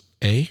was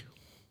A?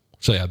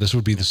 So yeah, this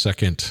would be the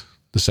second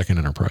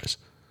Enterprise.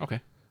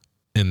 Okay.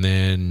 And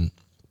then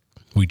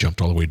we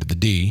jumped all the way to the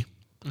D.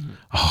 Mm-hmm.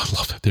 Oh, I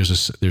love it.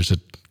 There's a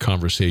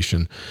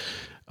conversation,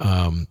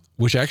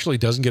 which actually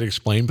doesn't get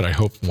explained, but I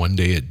hope one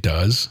day it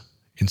does.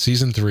 In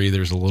season 3,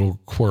 there's a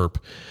little quirk.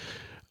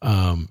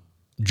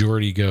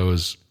 Geordi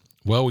goes,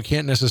 well, we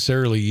can't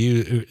necessarily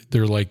use,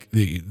 they're like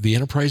the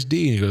Enterprise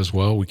D. And he goes,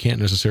 well, we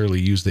can't necessarily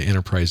use the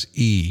Enterprise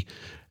E.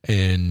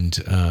 And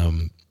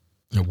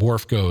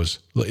Worf goes,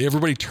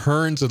 everybody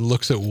turns and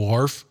looks at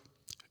Worf,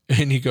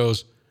 and he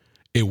goes,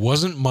 it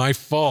wasn't my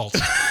fault.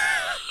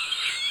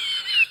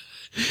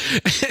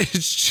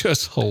 It's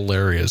just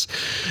hilarious.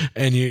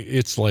 And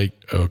it's like,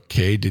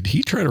 okay, did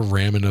he try to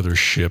ram another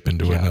ship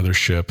into another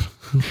ship?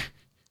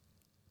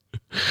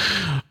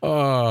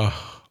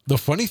 The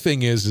funny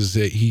thing is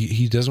that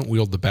he doesn't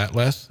wield the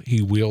batleth.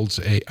 He wields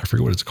I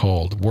forget what it's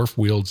called. Worf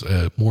wields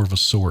more of a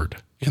sword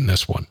in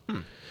this one.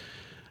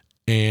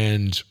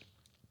 And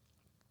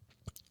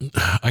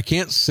I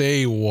can't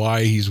say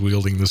why he's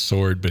wielding the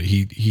sword, but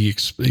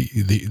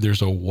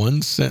there's a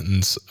one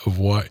sentence of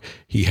why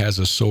he has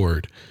a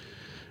sword.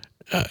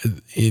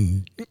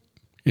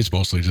 It's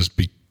mostly just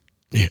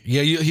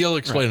he'll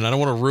explain it. I don't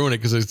want to ruin it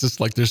because it's just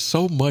like there's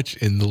so much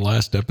in the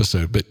last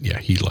episode, but yeah,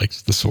 he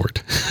likes the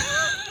sword.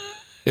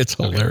 It's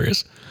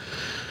hilarious.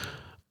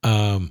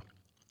 So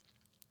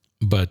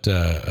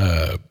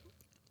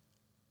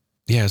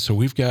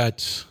we've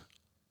got,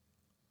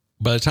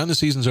 by the time the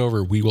season's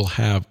over, we will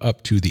have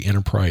up to the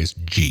Enterprise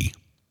G.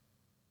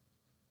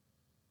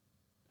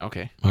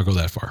 Okay. I'll go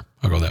that far.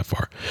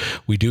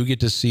 We do get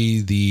to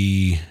see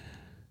the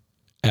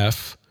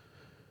F,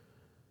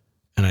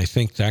 and I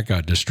think that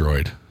got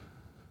destroyed.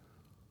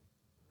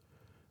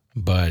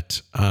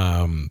 But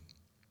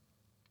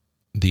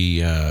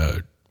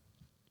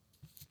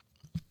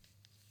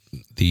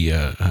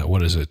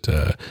what is it?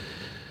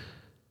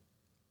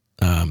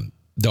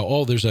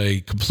 There's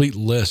a complete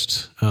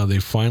list. They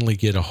finally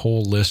get a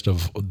whole list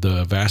of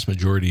the vast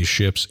majority of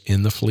ships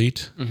in the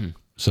fleet. Mm-hmm.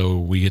 So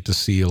we get to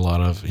see a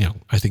lot of,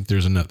 I think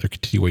there's another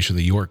continuation of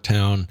the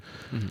Yorktown.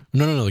 Mm-hmm.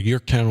 No. The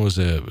Yorktown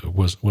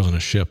wasn't a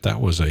ship.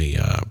 That was a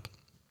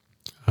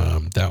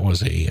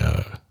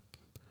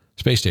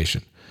space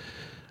station.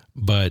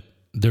 But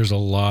there's a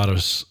lot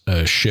of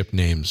ship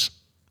names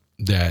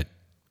that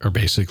are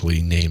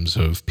basically names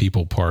of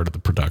people part of the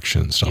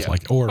production, stuff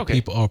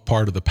people are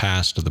part of the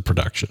past of the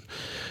production.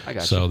 I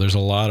got you. There's a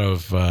lot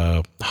of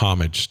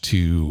homage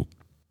to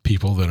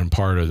people that are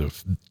part of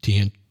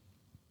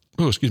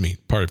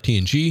part of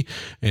TNG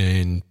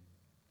and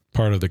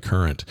part of the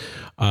current.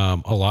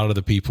 A lot of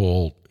the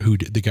people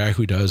the guy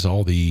who does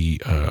all the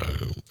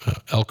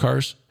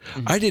LCARs,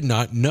 mm-hmm. I did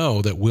not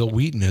know that Will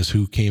Wheaton is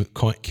who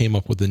came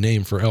up with the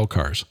name for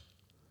LCARs.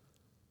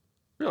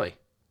 Really?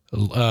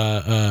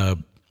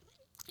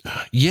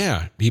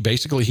 Yeah,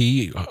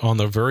 he on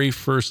the very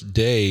first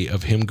day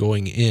of him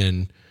going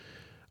in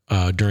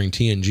during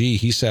TNG,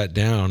 he sat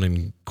down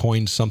and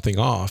coined something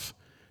off,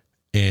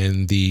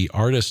 and the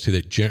artist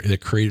that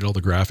created all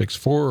the graphics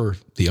for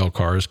the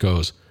LCARs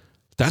goes,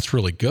 "That's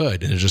really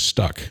good," and it just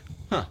stuck.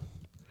 Huh.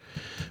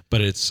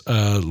 But it's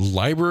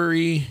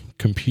library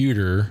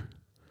computer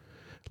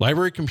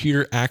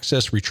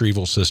access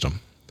retrieval system.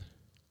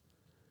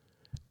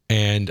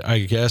 And I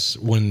guess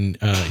when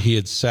he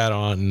had sat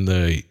on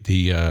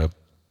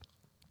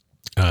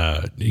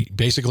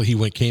basically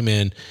he came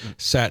in,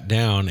 sat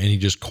down, and he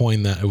just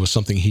coined that. It was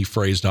something he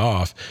phrased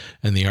off,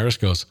 and the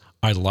artist goes,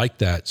 "I like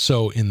that."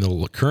 So in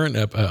the current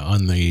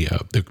on the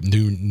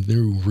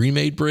new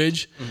remade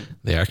bridge, mm-hmm.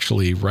 they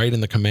actually right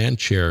in the command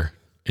chair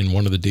in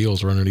one of the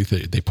deals or underneath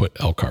it, they put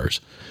LCARs,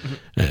 mm-hmm.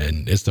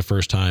 and it's the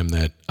first time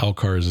that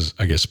LCARs is,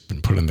 I guess,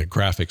 been put in the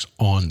graphics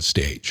on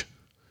stage.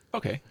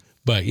 Okay.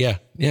 But it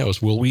was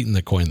Will Wheaton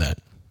that coined that.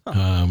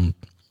 Huh.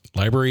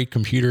 Library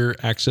Computer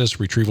Access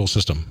Retrieval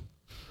System.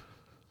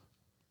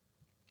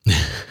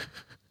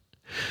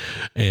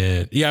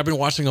 And I've been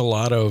watching a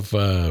lot of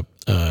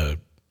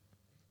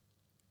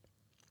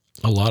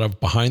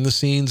behind the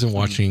scenes and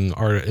watching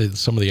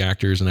some of the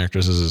actors and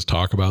actresses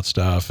talk about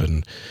stuff,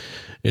 and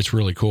it's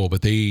really cool.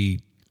 But you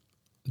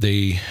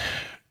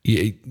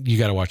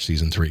got to watch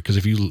season 3 because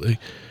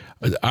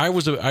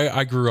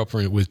I grew up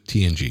with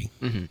TNG.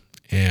 Mm-hmm.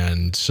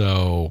 And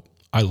so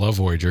I love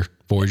Voyager.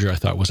 Voyager I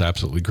thought was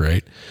absolutely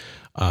great.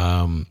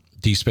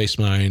 Deep Space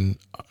Nine,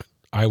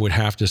 I would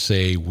have to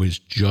say, was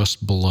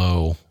just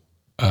below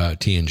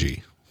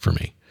TNG for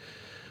me.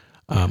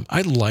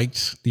 I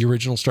liked the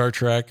original Star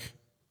Trek.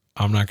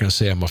 I'm not going to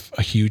say I'm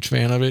a huge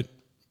fan of it,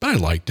 but I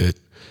liked it.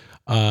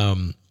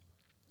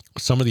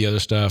 Some of the other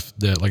stuff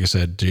that, like I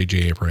said,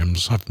 J.J.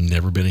 Abrams, I've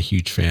never been a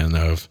huge fan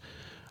of.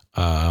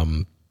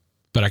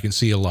 But I can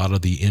see a lot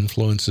of the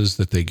influences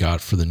that they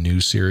got for the new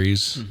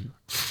series mm-hmm.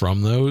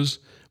 from those.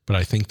 But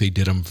I think they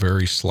did them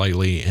very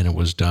slightly, and it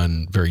was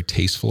done very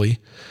tastefully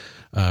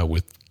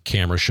with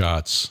camera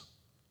shots,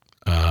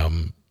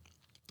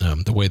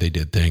 the way they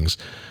did things.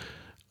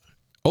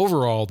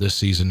 Overall, this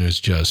season is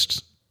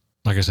just,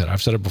 like I said,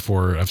 I've said it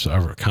before, I've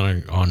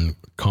kind of on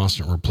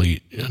constant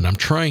repeat, and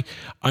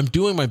I'm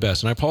doing my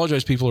best. And I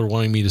apologize, people are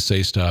wanting me to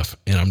say stuff,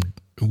 and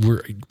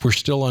we're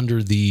still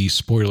under the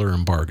spoiler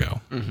embargo.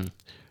 Mm-hmm.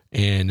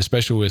 And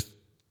especially with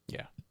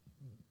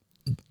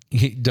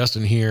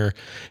Dustin here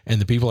and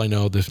the people I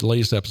know, the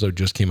latest episode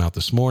just came out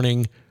this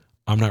morning.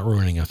 I'm not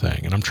ruining a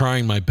thing, and I'm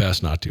trying my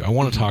best not to. I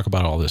want to talk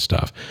about all this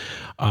stuff.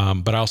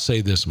 But I'll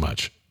say this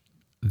much.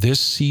 This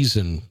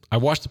season, I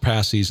watched the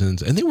past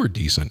seasons, and they were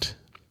decent.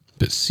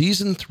 But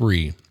season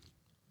 3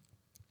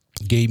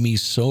 gave me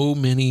so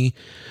many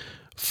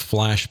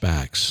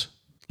flashbacks,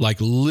 like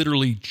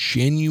literally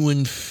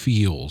genuine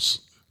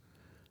feels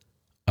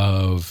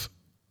of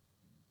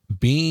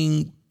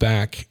being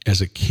back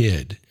as a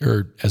kid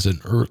or as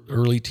an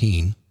early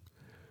teen,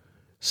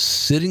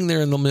 sitting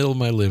there in the middle of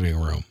my living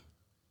room,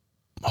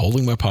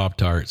 holding my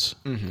Pop-Tarts,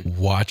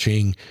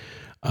 watching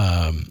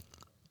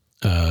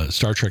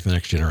Star Trek The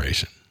Next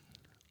Generation.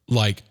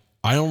 Like,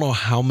 I don't know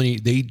how many,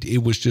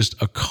 it was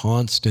just a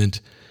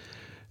constant,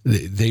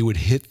 they would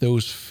hit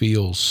those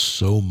feels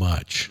so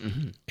much.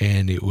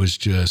 And it was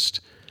just,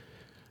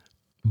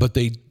 but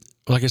they,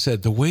 like I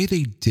said, the way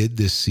they did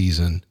this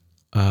season,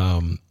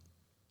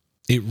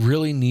 it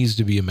really needs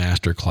to be a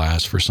master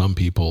class for some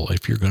people.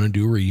 If you're going to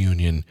do a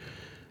reunion,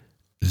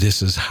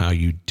 this is how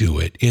you do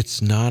it.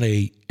 It's not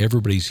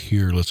everybody's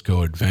here, let's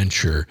go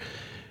adventure.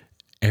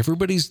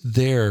 Everybody's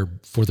there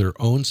for their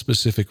own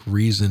specific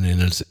reason,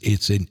 and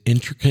it's an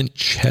intricate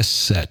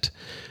chess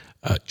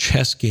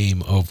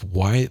game of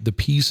why the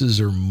pieces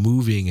are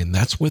moving, and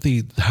that's what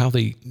how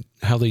they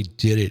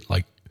did it.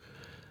 Like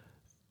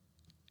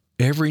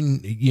every,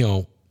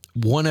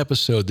 one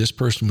episode, this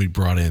person we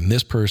brought in,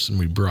 this person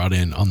we brought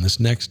in on this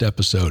next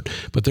episode,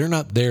 but they're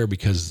not there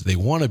because they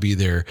want to be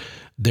there.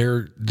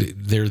 They're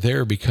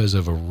there because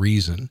of a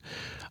reason,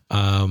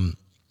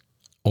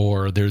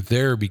 or they're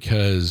there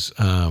because,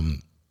 a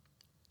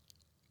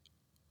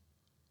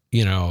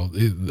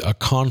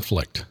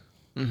conflict.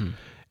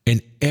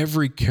 And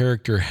every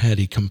character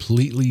had a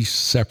completely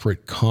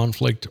separate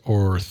conflict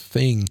or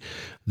thing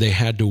they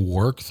had to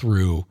work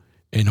through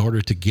in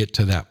order to get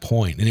to that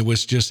point. And it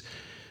was just,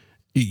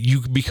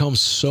 you become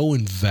so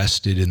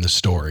invested in the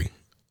story.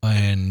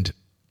 And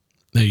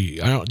have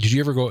you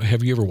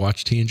ever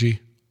watched TNG?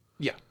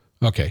 Yeah.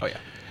 Okay. Oh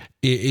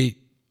yeah.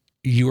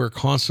 You are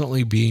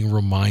constantly being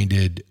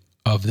reminded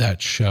of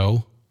that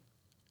show.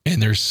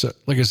 And there's,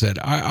 like I said,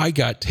 I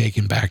got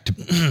taken back to,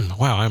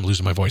 wow, I'm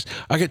losing my voice.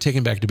 I got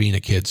taken back to being a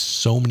kid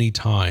so many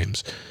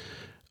times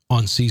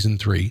on season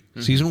 3.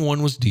 Season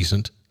 1 was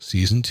decent.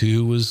 Season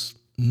 2 was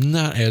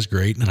not as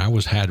great. And I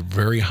had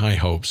very high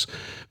hopes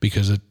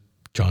because of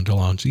John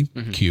Delancey,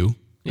 Q.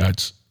 Yeah.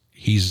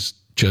 He's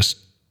just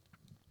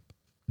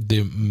the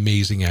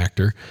amazing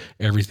actor,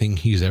 everything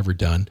he's ever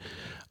done.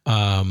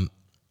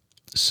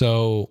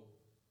 So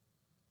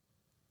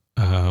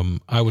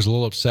I was a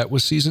little upset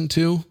with season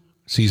 2.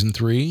 Season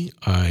 3,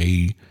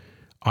 I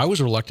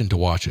was reluctant to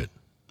watch it,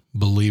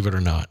 believe it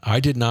or not. I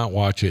did not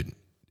watch it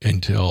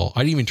until,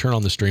 I didn't even turn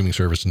on the streaming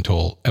service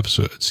until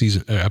episode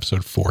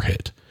 4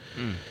 hit.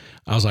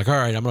 I was like, all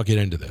right, I'm going to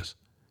get into this.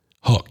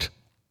 Hooked.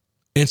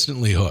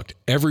 Instantly hooked.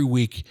 Every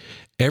week,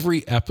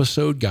 every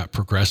episode got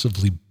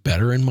progressively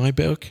better in my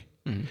book.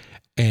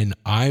 And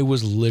I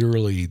was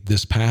literally,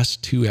 this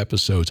past 2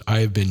 episodes, I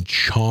have been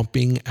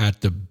chomping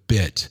at the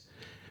bit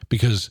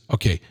because,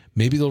 okay,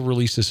 maybe they'll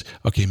release this.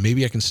 Okay,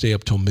 maybe I can stay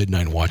up till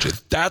midnight and watch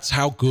it. That's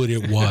how good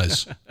it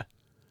was.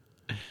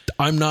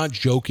 I'm not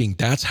joking.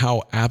 That's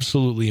how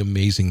absolutely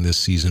amazing this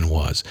season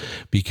was,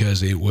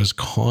 because it was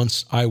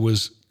I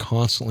was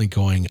constantly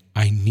going,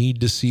 I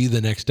need to see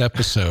the next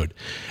episode.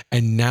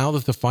 And now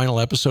that the final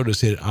episode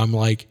has hit, I'm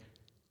like,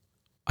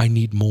 I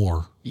need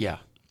more. Yeah.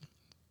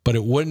 But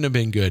it wouldn't have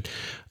been good.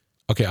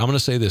 Okay, I'm going to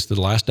say this.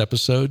 The last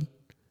episode,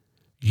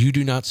 you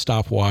do not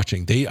stop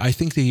watching. I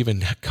think they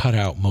even cut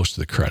out most of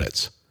the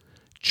credits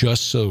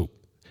just so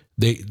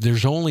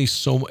there's only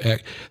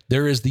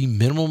there is the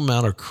minimum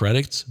amount of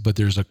credits, but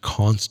there's a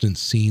constant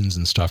scenes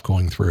and stuff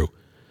going through.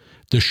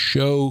 The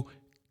show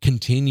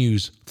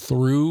continues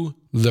through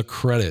the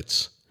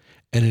credits,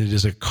 and it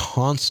is a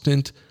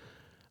constant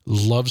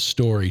love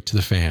story to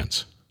the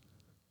fans.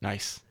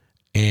 Nice.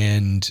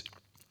 And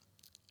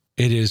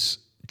it is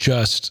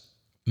just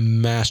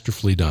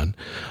masterfully done.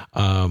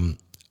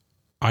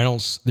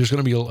 There's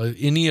going to be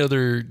any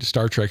other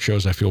Star Trek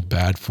shows I feel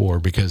bad for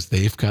because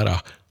they've got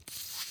a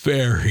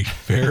very,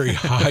 very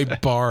high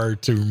bar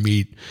to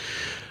meet.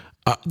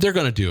 They're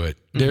going to do it.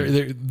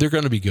 They're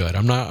going to be good.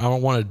 I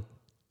don't want to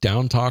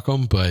down talk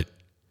them, but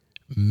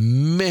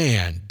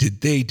man,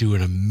 did they do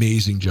an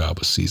amazing job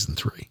with season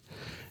 3.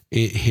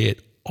 It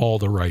hit all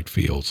the right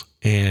feels,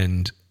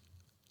 and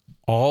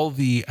all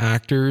the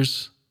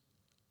actors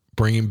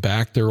bringing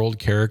back their old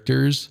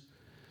characters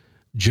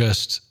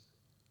just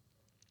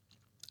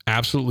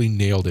absolutely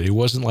nailed it. It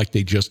wasn't like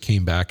they just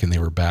came back and they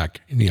were back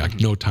and like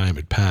no time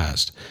had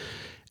passed.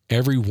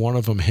 Every one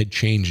of them had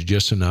changed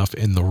just enough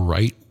in the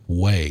right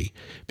way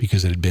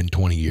because it had been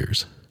 20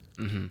 years.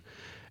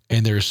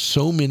 And there's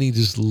so many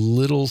just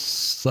little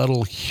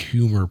subtle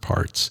humor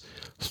parts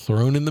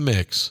thrown in the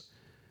mix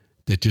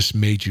that just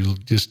made you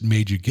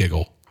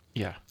giggle.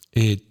 Yeah.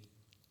 It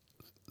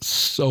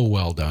so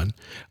well done.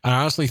 I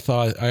honestly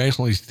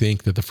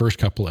think that the first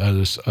couple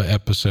of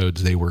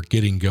episodes they were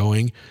getting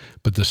going,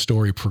 but the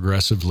story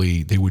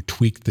progressively, they would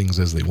tweak things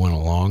as they went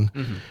along.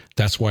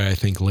 That's why I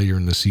think later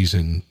in the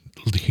season,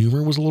 the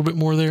humor was a little bit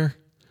more there,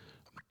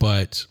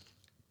 but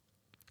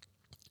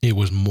it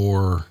was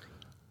more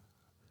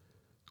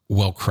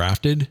well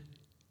crafted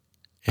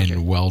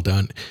and well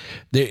done.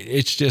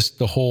 It's just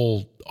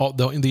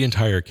the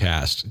entire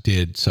cast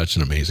did such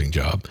an amazing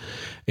job.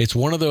 It's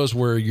one of those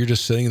where you're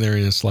just sitting there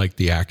and it's like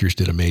the actors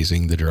did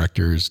amazing, the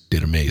directors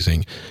did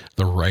amazing,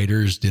 the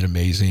writers did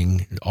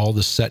amazing, all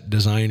the set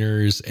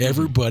designers,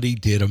 everybody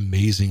did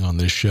amazing on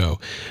this show.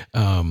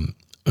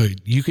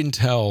 You can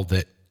tell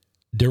that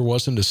there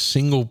wasn't a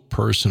single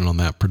person on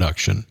that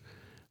production.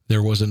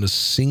 There wasn't a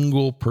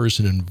single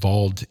person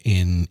involved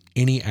in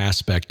any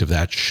aspect of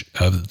that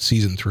of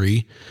season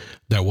 3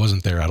 that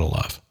wasn't there out of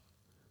love.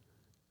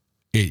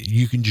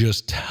 You can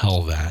just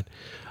tell that.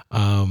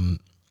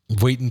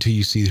 Wait until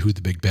you see who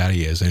the big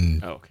baddie is,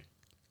 and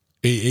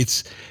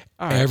it's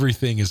right.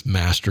 Everything is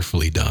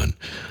masterfully done.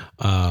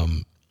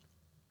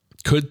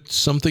 Could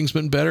some things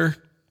been better?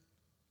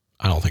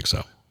 I don't think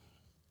so.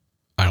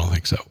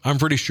 I'm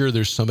pretty sure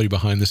there's somebody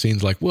behind the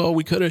scenes like, well,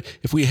 we could have,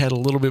 if we had a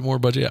little bit more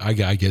budget.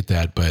 I get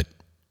that, but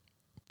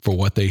for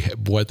what they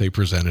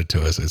presented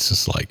to us, it's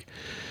just like,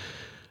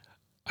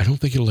 I don't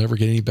think it'll ever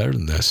get any better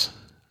than this.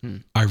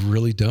 I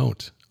really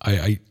don't.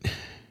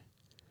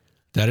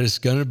 That is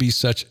going to be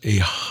such a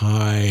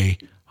high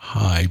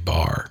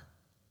bar.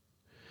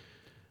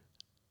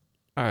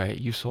 All right,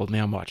 you sold me.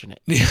 I'm watching it.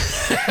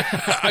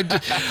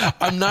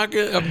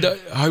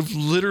 I've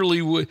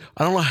literally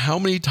I don't know how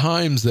many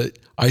times that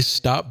I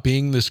stopped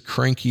being this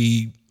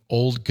cranky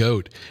old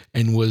goat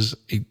and was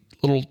a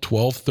little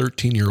 12,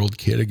 13-year-old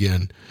kid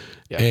again.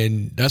 Yeah.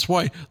 And that's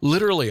why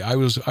literally I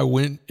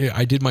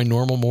did my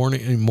normal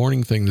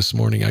morning thing this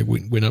morning. I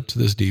went up to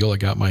this deal. I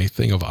got my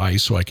thing of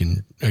ice so I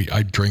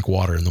drink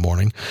water in the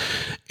morning,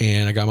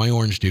 and I got my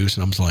orange juice,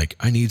 and I was like,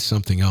 I need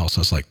something else.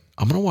 I was like,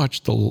 I'm going to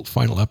watch the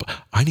final episode.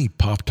 I need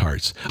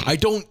Pop-Tarts. I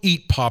don't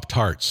eat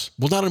Pop-Tarts.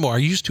 Well, not anymore. I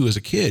used to as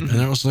a kid.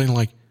 And I was saying,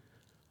 like,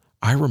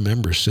 I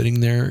remember sitting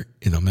there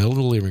in the middle of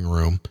the living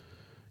room,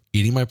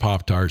 eating my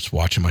Pop-Tarts,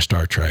 watching my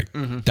Star Trek.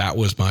 That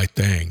was my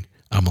thing.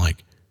 I'm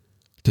like,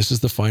 this is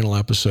the final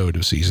episode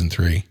of season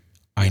 3.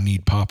 I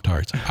need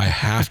Pop-Tarts. I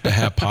have to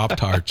have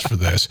Pop-Tarts for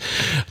this.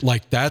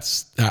 Like,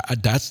 that's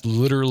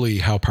literally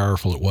how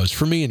powerful it was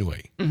for me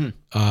anyway.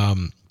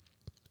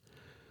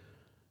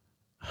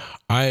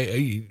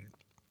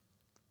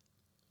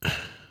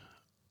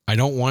 I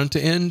don't want it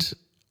to end.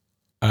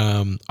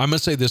 I'm going to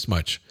say this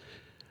much.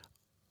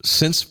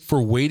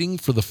 For waiting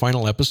for the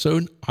final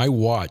episode, I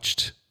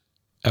watched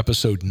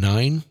episode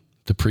 9,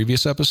 the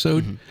previous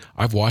episode.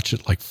 I've watched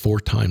it like 4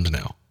 times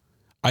now.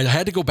 I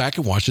had to go back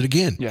and watch it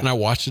again. Yeah. And I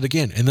watched it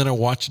again. And then I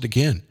watched it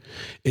again.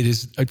 It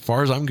is, as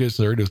far as I'm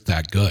concerned, it's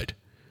that good.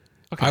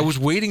 Okay. I was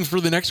waiting for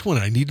the next one.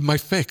 I needed my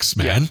fix,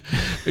 man. Yeah.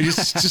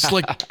 It's just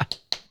like,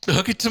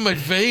 hook it to my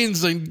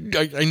veins. I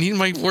need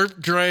my warp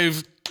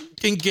drive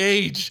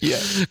engaged.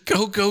 Yeah.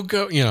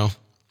 Go. You know,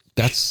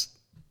 that's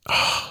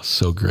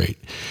so great.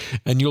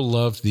 And you'll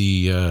love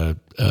the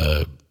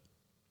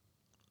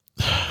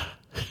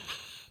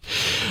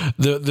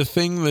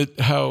thing that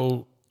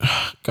how,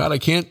 God, I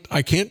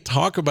can't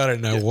talk about it,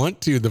 and I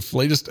want to. The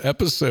latest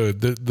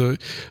episode, the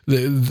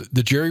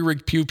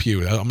jerry-rigged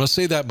pew-pew. I'm going to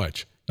say that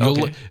much.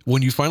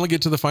 When you finally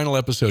get to the final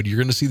episode, you're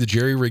going to see the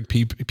jerry-rigged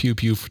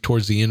pew-pew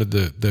towards the end of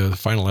the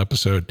final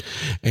episode,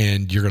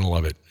 and you're going to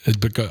love it.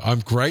 Because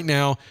I'm right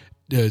now,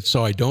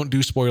 so I don't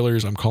do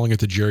spoilers. I'm calling it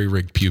the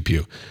jerry-rigged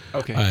pew-pew.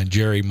 Okay.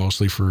 Jerry,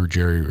 mostly for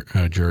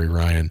Jerry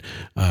Ryan,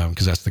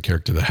 because that's the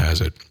character that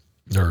has it,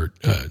 or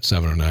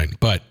 709.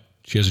 But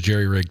she has a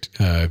jerry-rigged.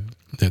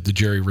 The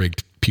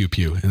jerry-rigged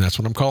pew-pew, and that's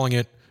what I'm calling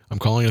it. I'm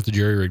calling it the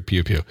jerry-rigged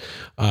pew-pew.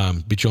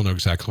 But you'll know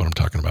exactly what I'm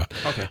talking about.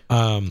 Okay.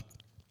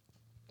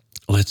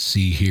 Let's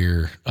see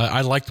here.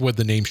 I liked what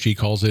the name she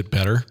calls it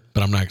better,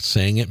 but I'm not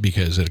saying it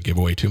because it'll give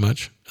away too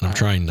much, and I'm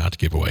trying not to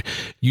give away.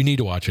 You need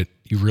to watch it.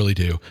 You really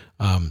do.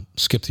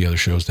 Skip the other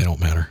shows. They don't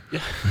matter.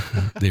 Yeah.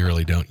 They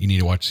really don't. You need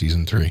to watch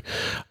season 3.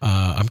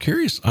 I'm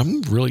curious.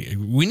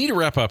 We need to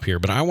wrap up here,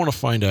 but I want to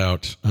find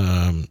out...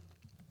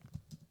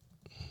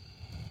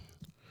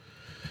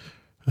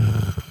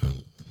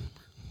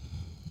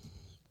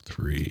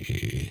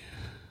 3.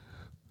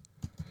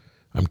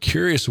 I'm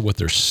curious what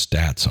their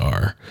stats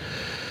are.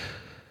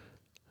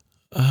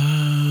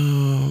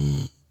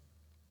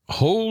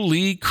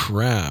 Holy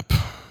crap.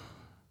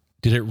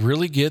 Did it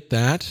really get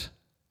that?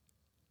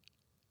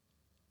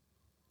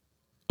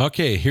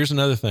 Okay, here's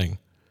another thing.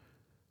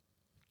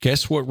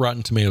 Guess what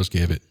Rotten Tomatoes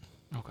gave it?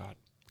 Oh, God.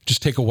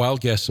 Just take a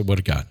wild guess of what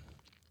it got.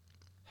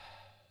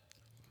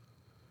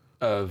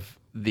 Of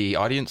the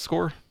audience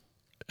score?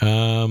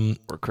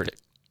 Or critic?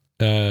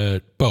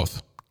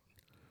 Both.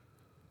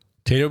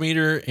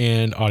 Tatometer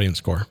and audience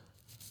score.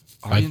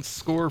 Audience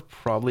score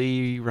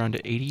probably around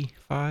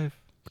 85.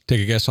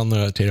 Take a guess on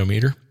the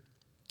Tatometer.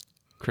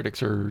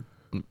 Critics are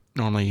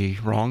normally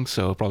wrong,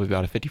 so probably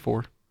about a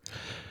 54.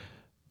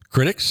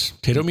 Critics,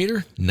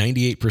 Tatometer,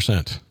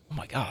 98%. Oh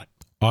my God.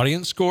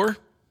 Audience score?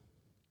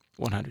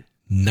 100.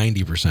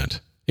 90%.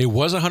 It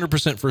was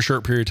 100% for a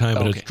short period of time,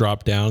 but it's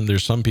dropped down.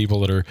 There's some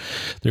people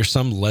there's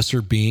some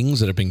lesser beings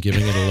that have been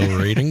giving it a low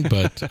rating,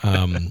 but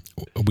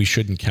we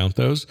shouldn't count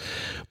those.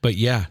 But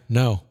yeah,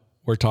 no,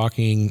 we're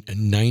talking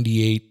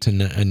 98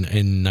 to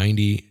and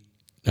 90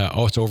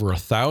 It's over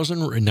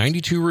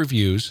 1,092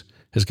 reviews.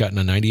 Has gotten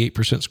a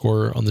 98%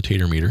 score on the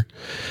Tater meter,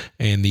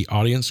 and the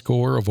audience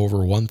score of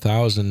over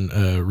 1,000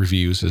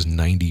 reviews is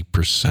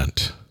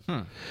 90%.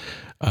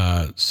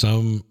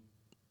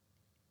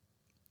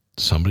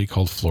 Somebody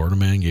called Florida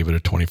Man gave it a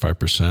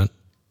 25%.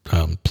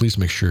 Please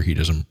make sure he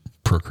doesn't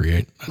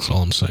procreate. That's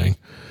all I'm saying.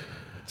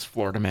 It's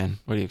Florida Man.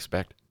 What do you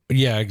expect?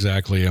 Yeah,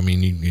 exactly. I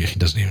mean, he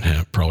doesn't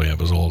even probably have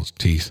his old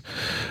teeth.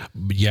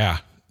 But yeah,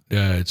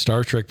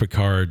 Star Trek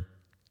Picard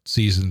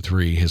season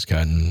 3 has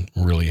gotten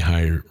really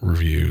high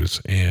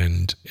reviews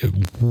and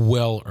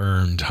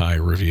well-earned high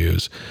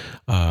reviews.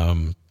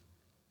 I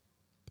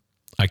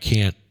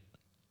cannot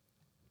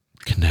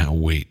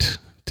wait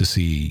to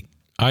see.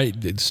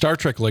 Star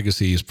Trek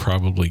Legacy is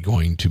probably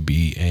going to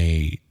be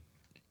a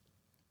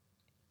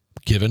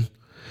given.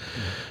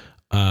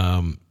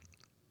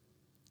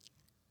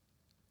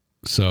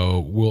 So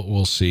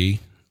we'll see.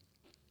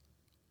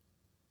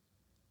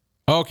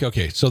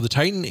 Okay. So the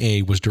Titan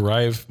A was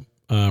derived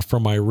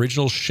from my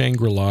original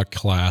Shangri-La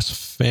class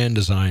fan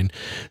design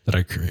that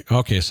I created.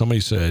 Okay, somebody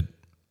said,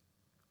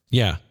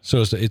 yeah.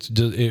 So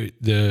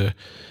the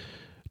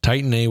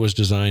Titan A was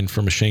designed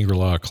from a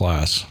Shangri-La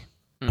class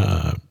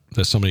that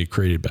somebody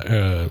created.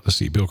 Let's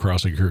see, Bill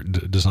Crossley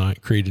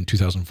created in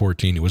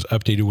 2014. It was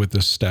updated with the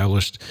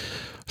established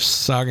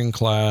Sagan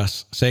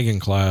class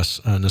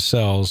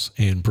nacelles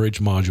and bridge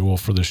module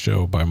for the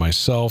show by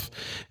myself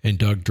and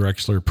Doug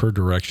Drexler, per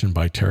direction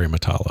by Terry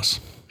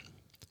Matalas.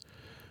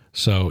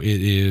 So it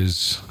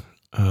is,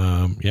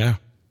 but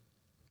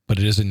it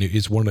is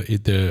it's one of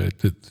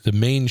the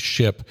main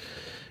ship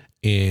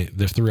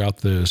throughout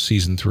the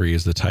season 3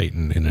 is the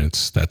Titan, and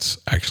that's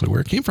actually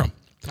where it came from.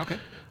 Okay.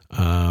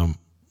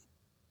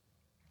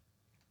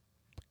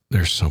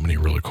 There's so many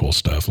really cool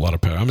stuff. A lot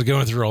of power. I'm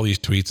going through all these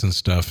tweets and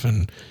stuff,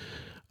 and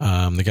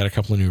they got a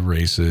couple of new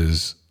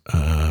races.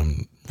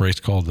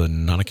 Race called the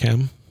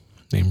Nanakam,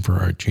 named for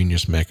our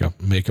genius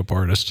makeup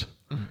artist.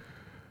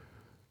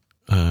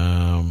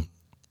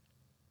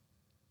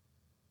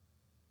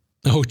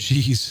 Oh,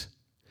 geez.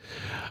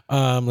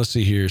 Let's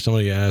see here.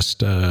 Somebody asked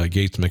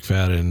Gates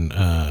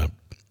McFadden.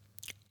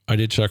 I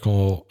did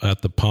chuckle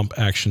at the pump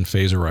action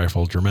phaser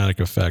rifle.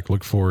 Dramatic effect.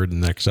 Look forward to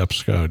the next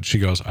episode. She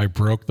goes, I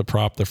broke the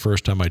prop the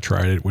first time I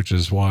tried it, which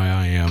is why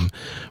I am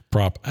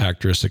prop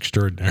actress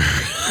extraordinaire.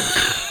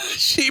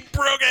 She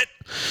broke it.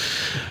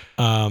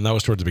 That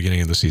was towards the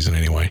beginning of the season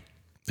anyway.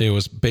 It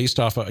was based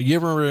off of, you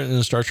ever remember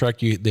in Star Trek,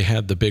 they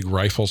had the big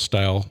rifle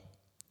style.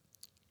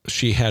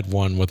 She had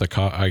one with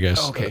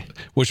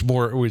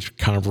which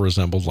kind of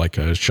resembled like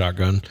a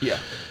shotgun. Yeah.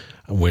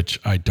 Which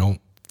I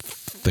don't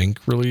think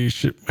really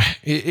should.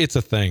 It's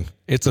a thing.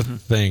 It's a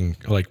thing.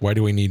 Like, why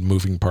do we need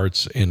moving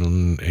parts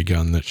in a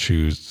gun that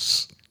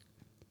shoots,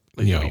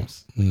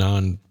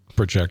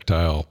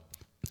 non-projectile,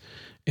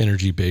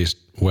 energy-based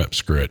web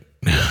squirt?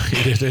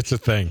 It's a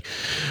thing.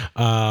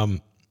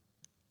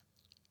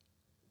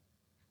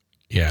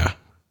 Yeah.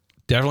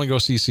 Definitely go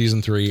see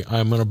season 3.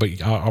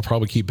 I'll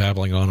probably keep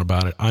babbling on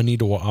about it. I'm going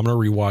to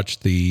rewatch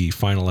the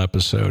final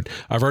episode.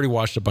 I've already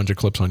watched a bunch of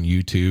clips on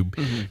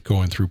YouTube,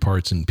 going through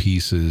parts and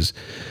pieces.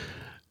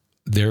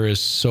 There is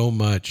so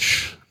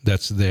much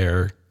that's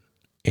there,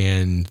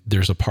 and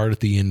there's a part at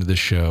the end of the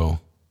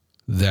show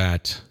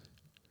that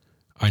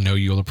I know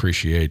you'll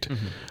appreciate.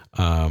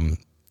 But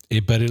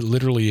it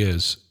literally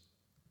is.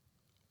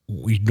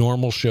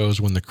 Normal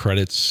shows, when the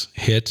credits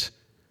hit,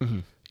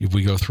 if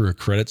we go through a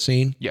credit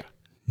scene,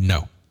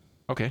 no.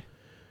 Okay.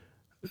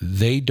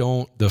 They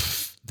don't. The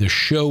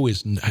show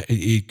is.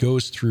 It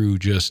goes through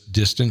just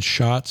distance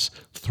shots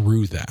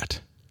through that,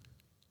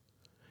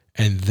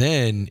 and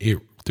then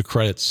the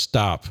credits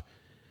stop.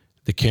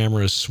 The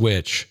cameras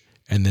switch,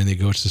 and then they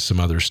go to some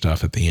other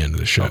stuff at the end of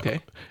the show.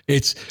 Okay.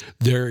 It's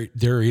there.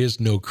 There is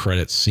no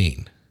credit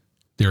scene.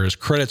 There is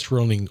credits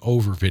rolling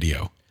over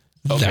video.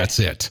 Okay. That's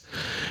it.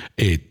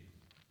 It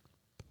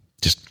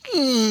just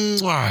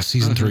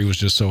season 3 was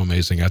just so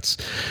amazing.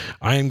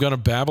 I am going to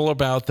babble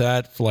about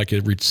that for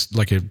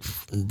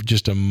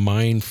just a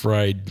mind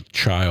fried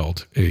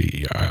child.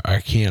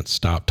 I can't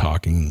stop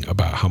talking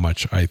about how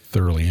much I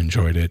thoroughly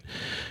enjoyed it.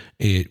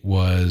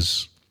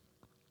 It's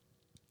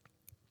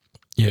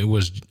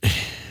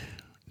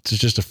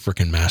just a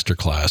freaking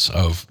masterclass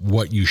of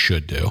what you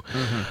should do.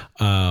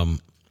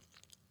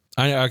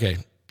 Okay.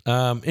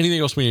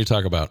 Anything else we need to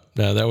talk about?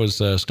 That was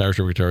Star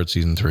Trek Picard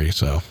season 3.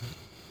 So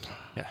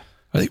yeah,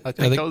 I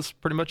think that was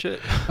pretty much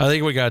it. I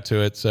think we got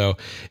to it. So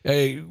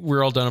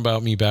we're all done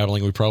about me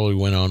babbling. We probably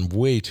went on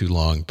way too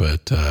long,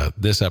 but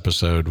this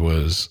episode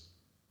was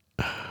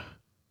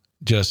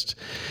just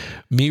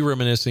me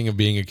reminiscing of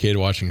being a kid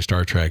watching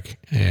Star Trek,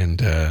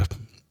 and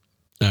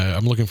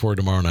I'm looking forward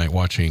to tomorrow night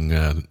watching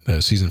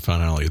the season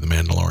finale of The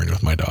Mandalorian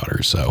with my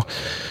daughter. So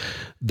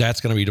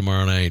that's going to be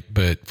tomorrow night.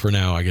 But for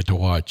now, I get to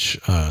watch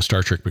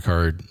Star Trek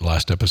Picard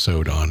last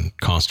episode on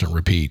constant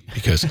repeat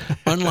because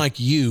unlike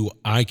you,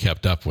 I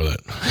kept up with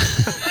it.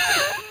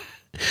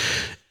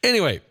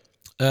 Anyway,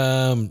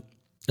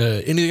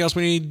 anything else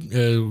we need?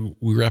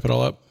 We wrap it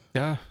all up?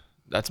 Yeah,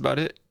 that's about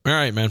it. All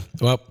right, man.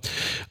 Well,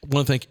 I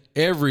want to thank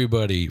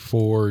everybody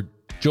for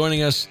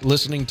joining us,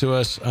 listening to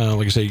us.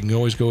 Like I said, you can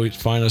always go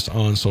find us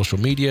on social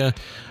media.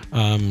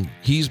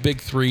 He's Big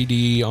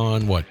 3D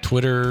on what?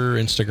 Twitter,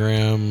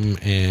 Instagram,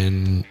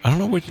 and I don't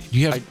know what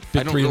you have.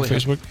 Big 3D on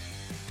Facebook.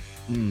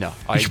 No,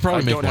 I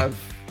don't have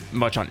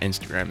much on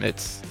Instagram.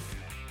 It's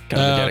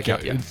kind of a dead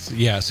account.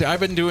 Yeah. See, I've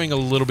been doing a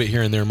little bit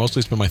here and there. Mostly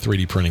it's been my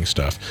 3D printing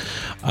stuff.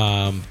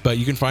 But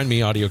you can find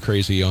me Audio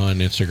Crazy on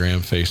Instagram,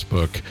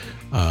 Facebook.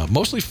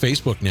 Mostly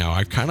Facebook now.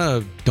 I kind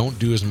of don't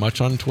do as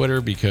much on Twitter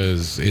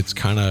because it's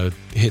kind of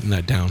hitting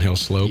that downhill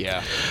slope.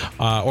 Yeah.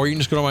 Or you can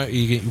just go to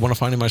you want to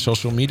find my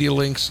social media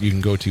links, you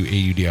can go to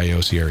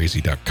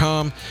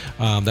audiocraz.com.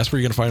 That's where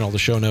you're going to find all the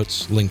show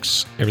notes,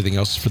 links, everything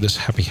else for this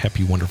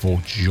happy,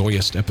 wonderful,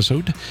 joyous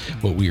episode.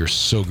 What we are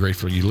so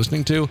grateful for you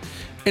listening to.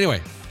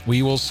 Anyway,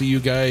 we will see you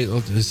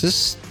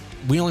guys.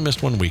 We only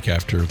missed 1 week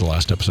after the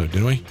last episode,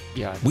 didn't we?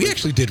 Yeah. We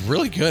actually did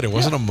really good. It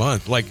wasn't a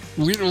month. Like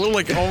we're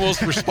like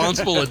almost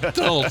responsible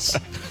adults.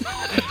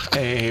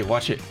 Hey,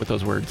 watch it with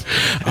those words.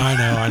 I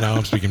know.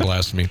 I'm speaking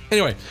blasphemy.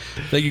 Anyway,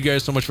 thank you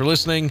guys so much for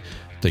listening.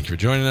 Thank you for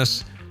joining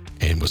us.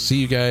 And we'll see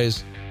you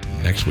guys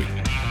next week.